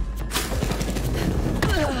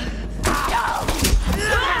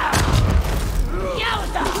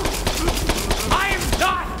 I am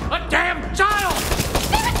not a damn child!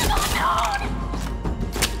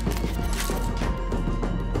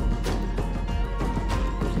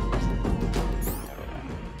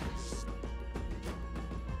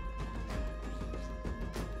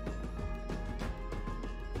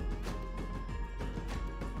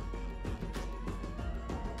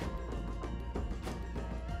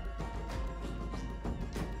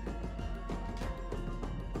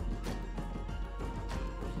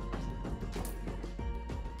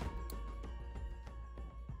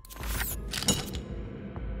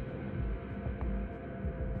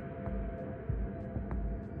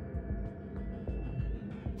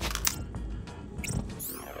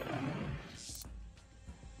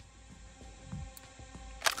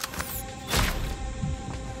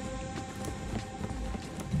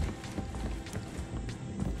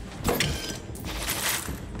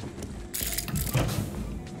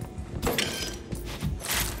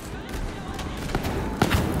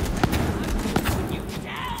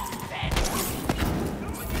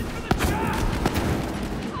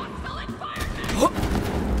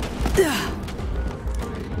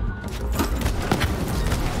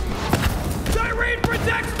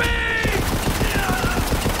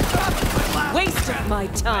 My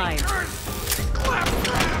time.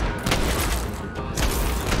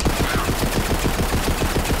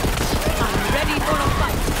 I'm ready for a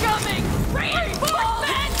fight. Coming!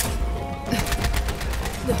 Reinforcements!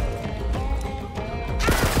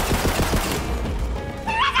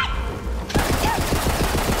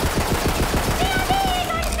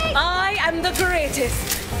 I am the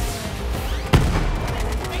greatest.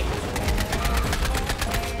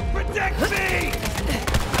 Protect me!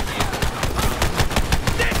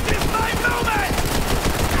 This is my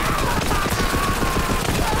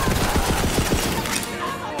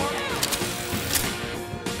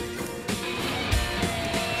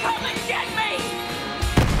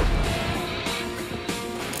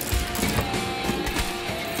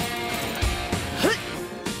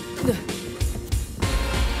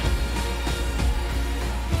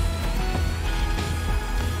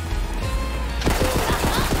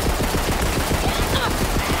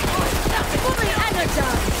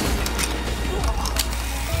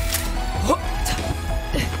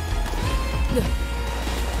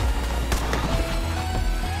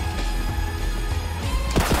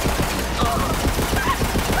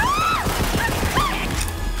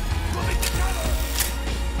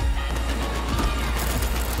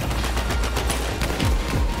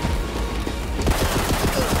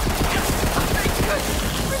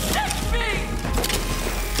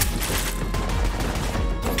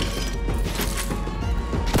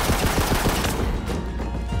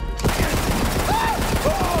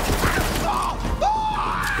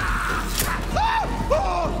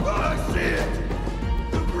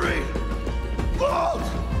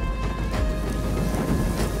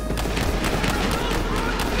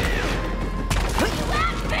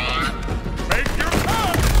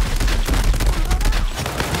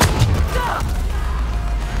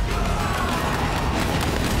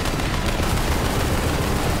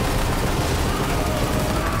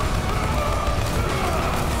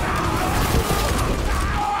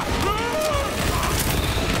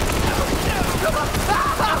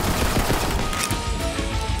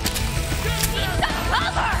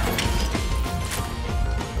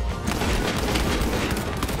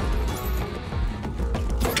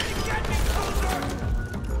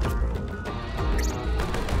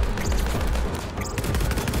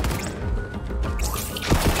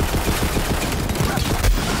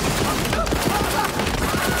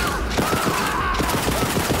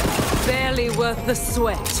worth the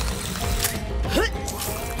sweat.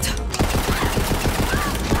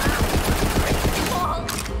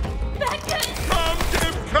 Come,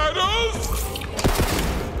 Tim Cuddles!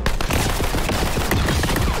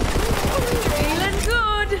 Feeling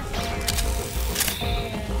good.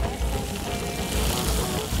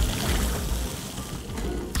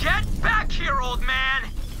 Get back here, old man!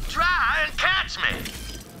 Try and catch me!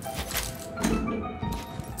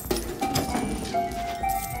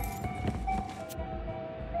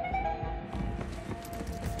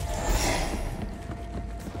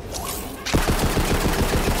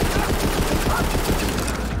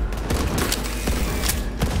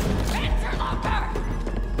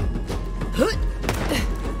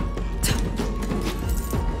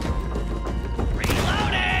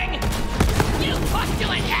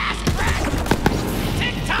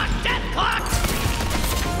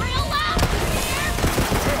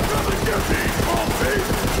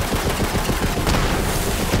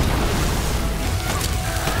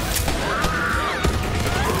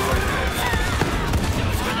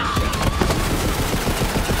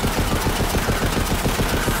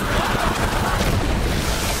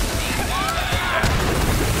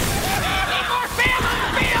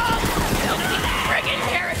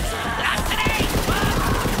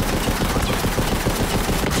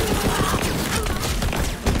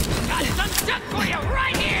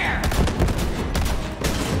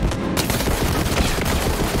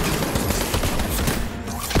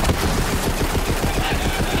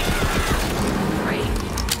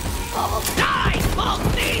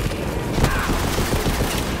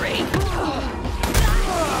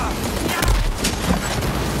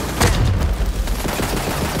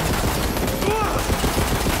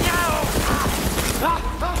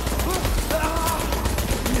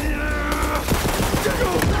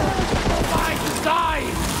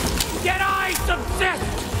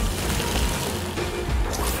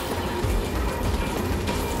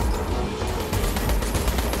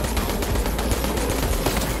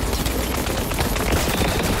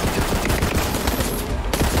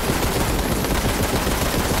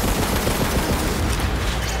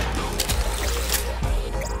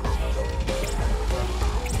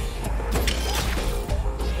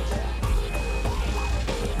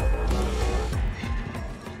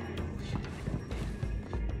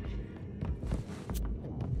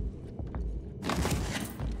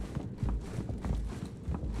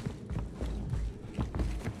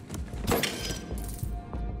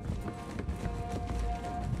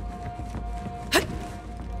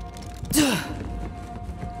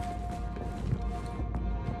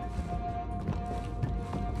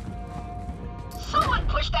 Someone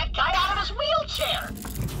pushed that guy out of his wheelchair!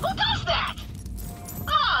 Who does that?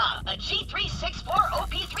 Ah, a G364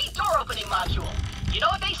 OP3 door opening module. You know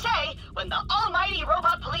what they say, when the almighty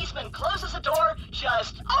robot policeman closes a door,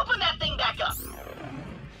 just open that thing back up.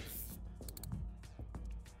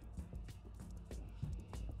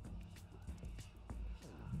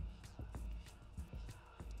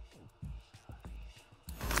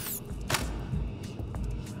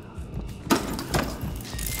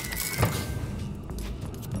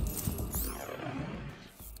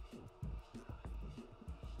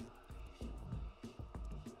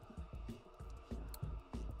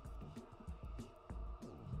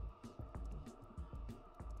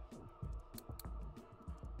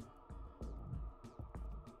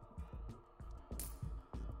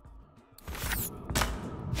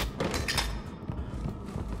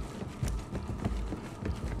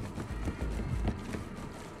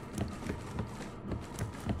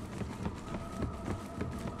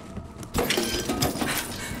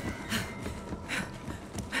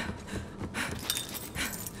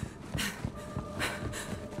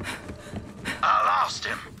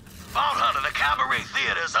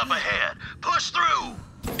 Theater's up ahead. Push through!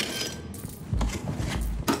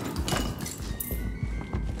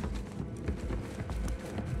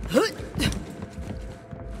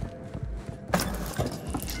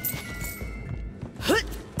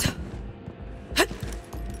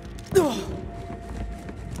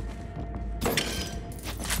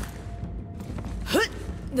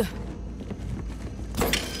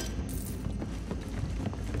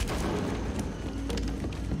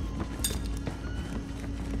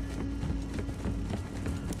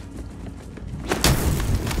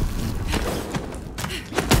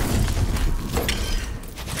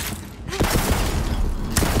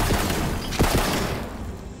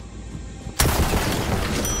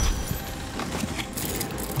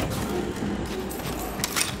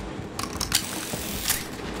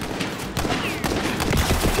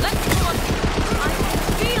 Let's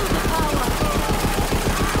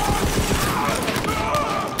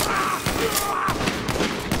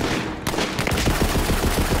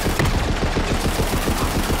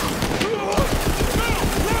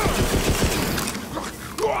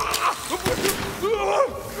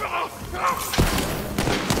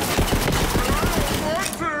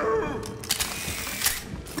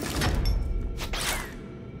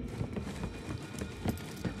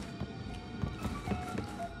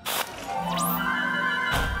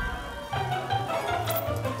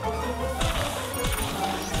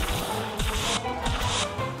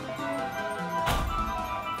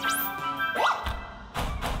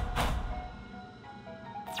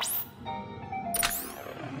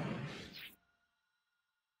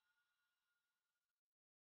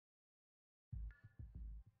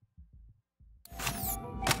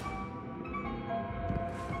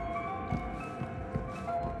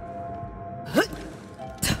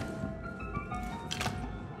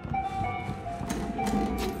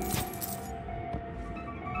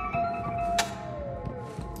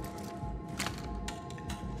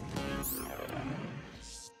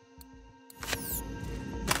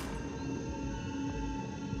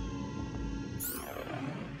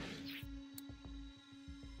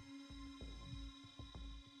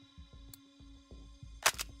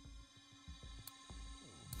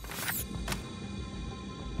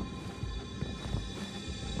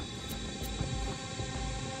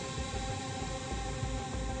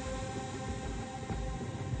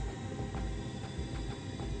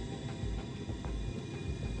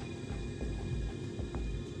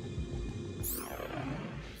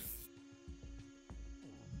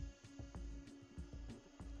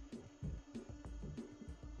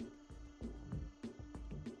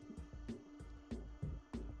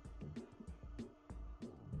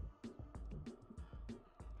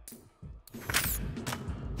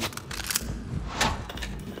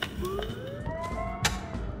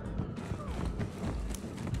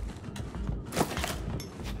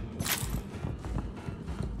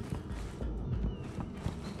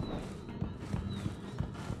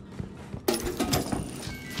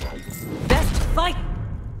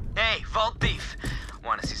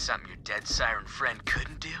something your dead siren friend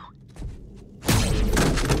couldn't do?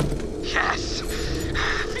 Yes!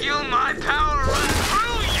 Feel my power run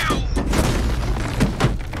through you!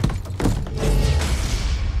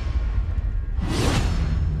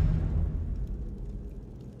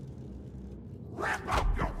 Wrap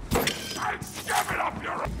up your face and shove it up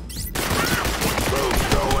your... Who's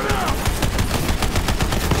going out?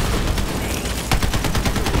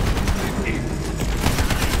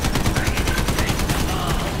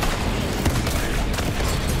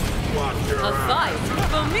 A fight?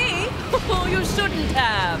 For me? Oh, you shouldn't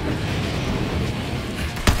have.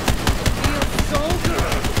 Feels so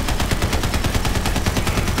good.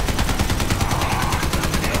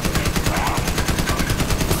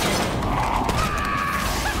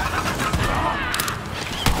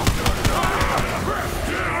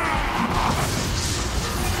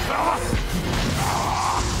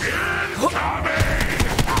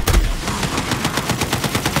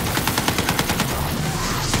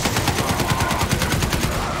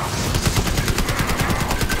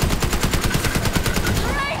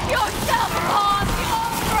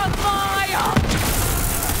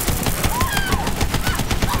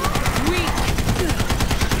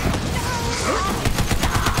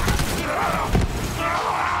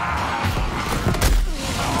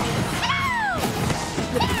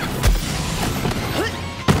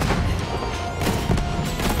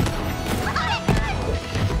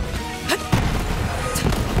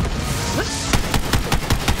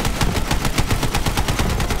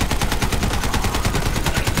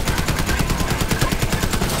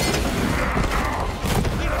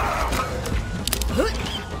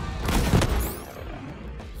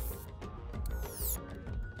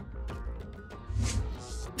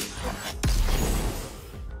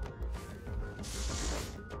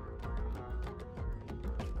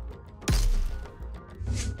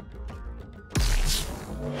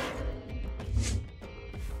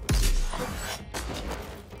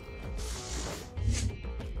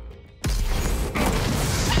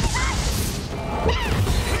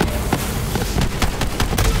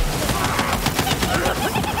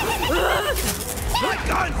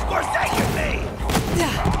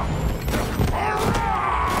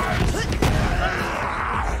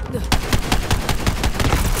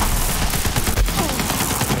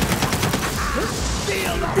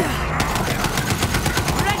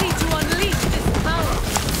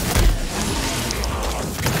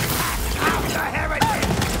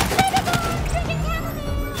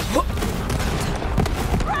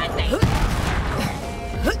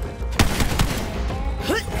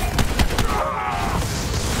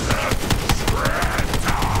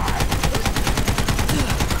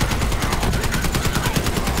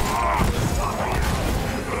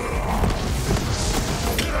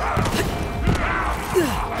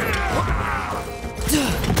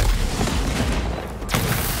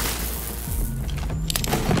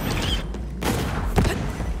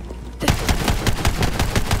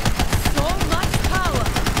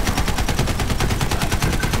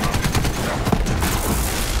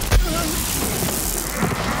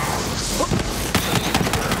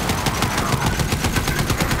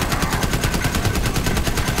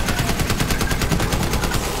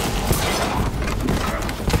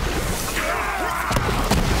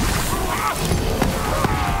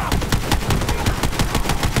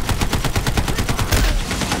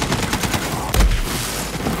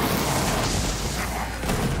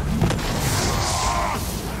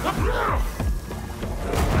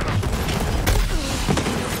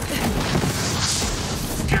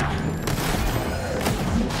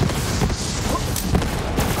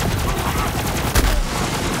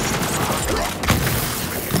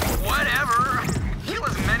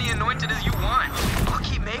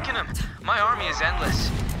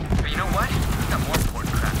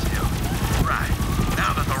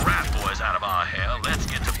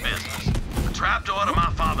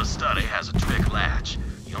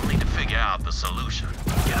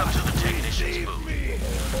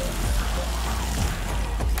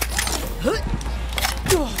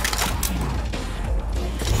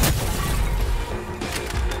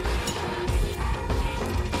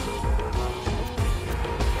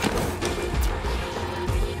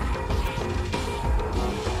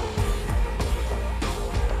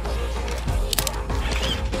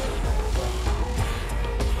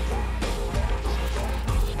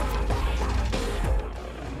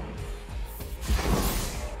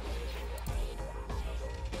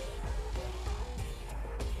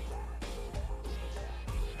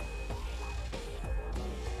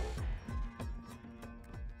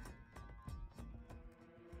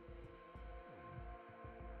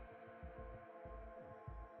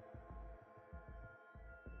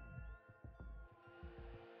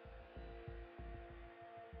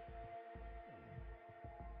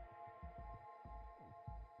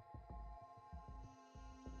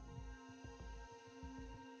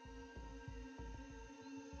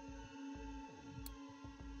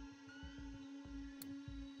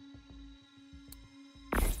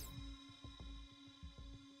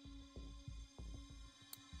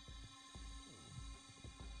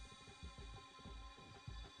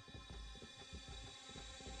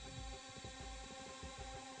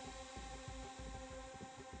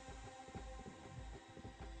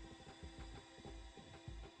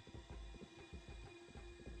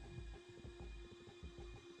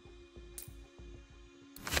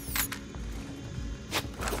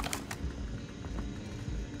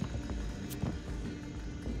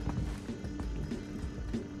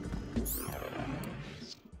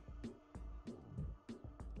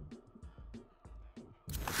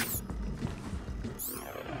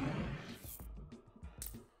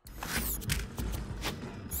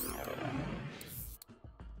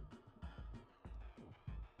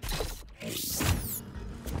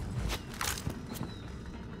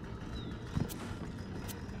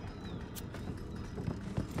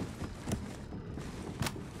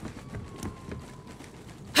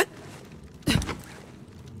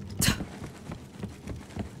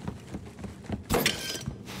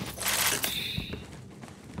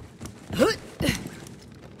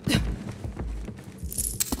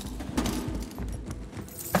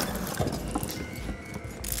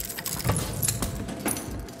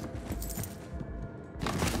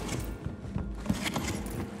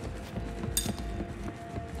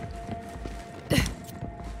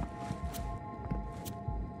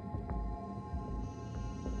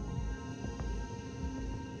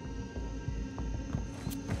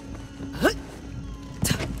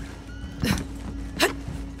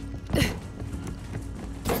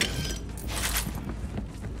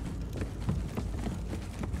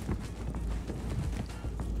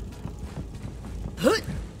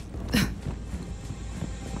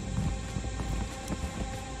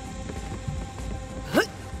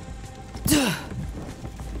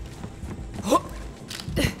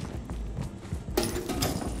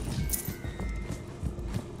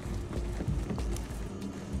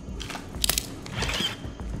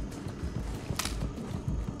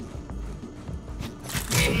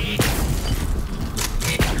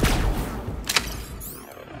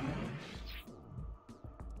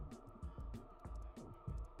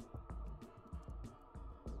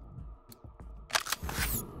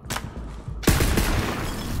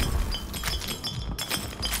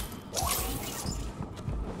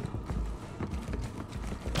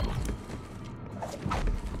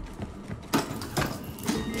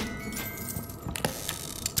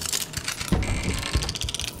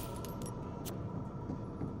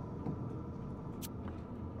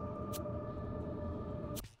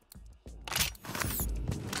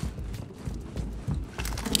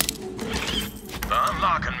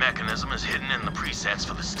 Mechanism is hidden in the presets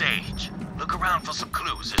for the stage. Look around for some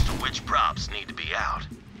clues as to which props need to be out.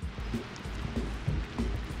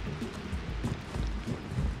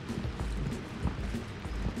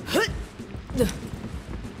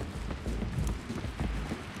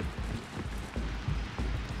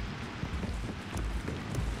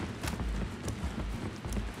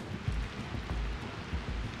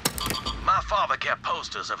 My father kept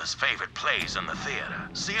posters of his favorite plays in the theater.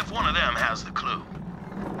 See if one of them has the clue.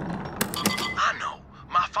 I know.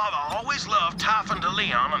 My father always loved Typhon de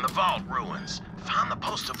Leon and the Vault Ruins. Find the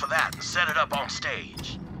poster for that and set it up on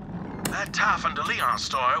stage. That Typhon de Leon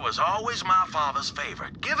story was always my father's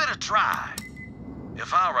favorite. Give it a try.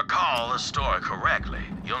 If I recall this story correctly,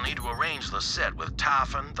 you'll need to arrange the set with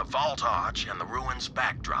Typhon, the Vault Arch, and the Ruins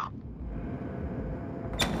backdrop.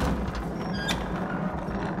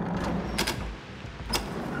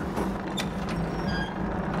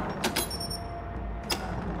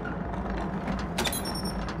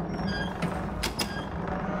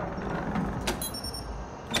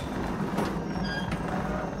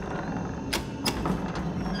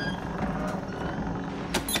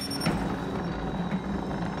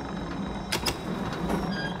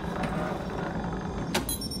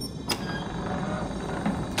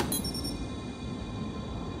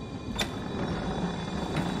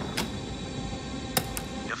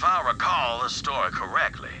 Story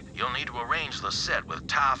correctly, you'll need to arrange the set with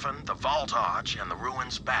Typhon, the Vault Arch, and the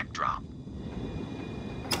Ruins backdrop.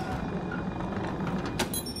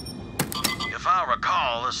 If I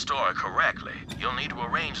recall this story correctly, you'll need to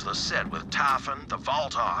arrange the set with Typhon, the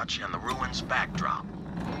Vault Arch, and the Ruins backdrop.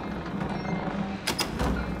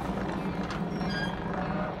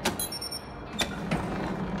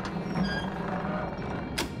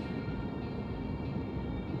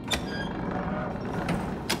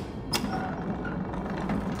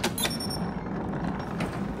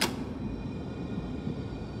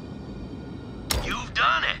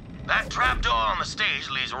 That trapdoor on the stage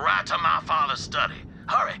leads right to my father's study.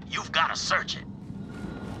 Hurry, you've got to search it.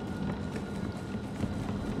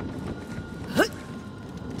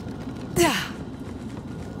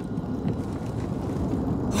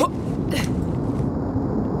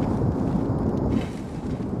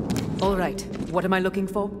 All right, what am I looking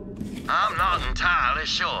for? I'm not entirely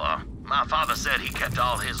sure. My father said he kept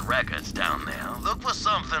all his records down there. Look for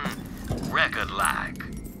something record-like.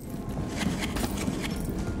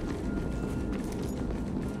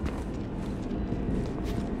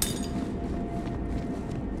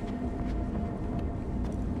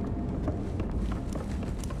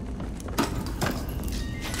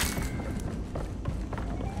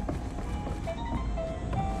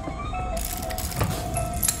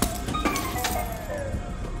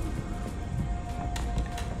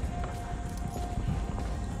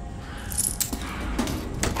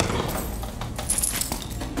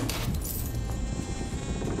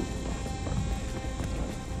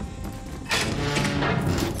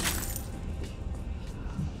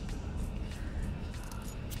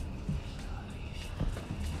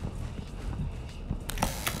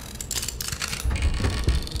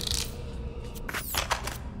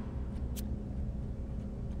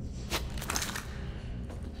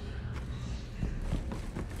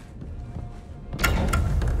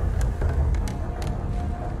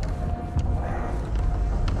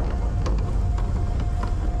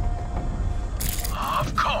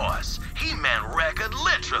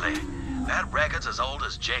 That record's as old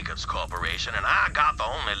as Jacobs Corporation, and I got the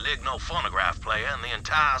only Ligno phonograph player in the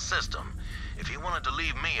entire system. If he wanted to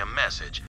leave me a message,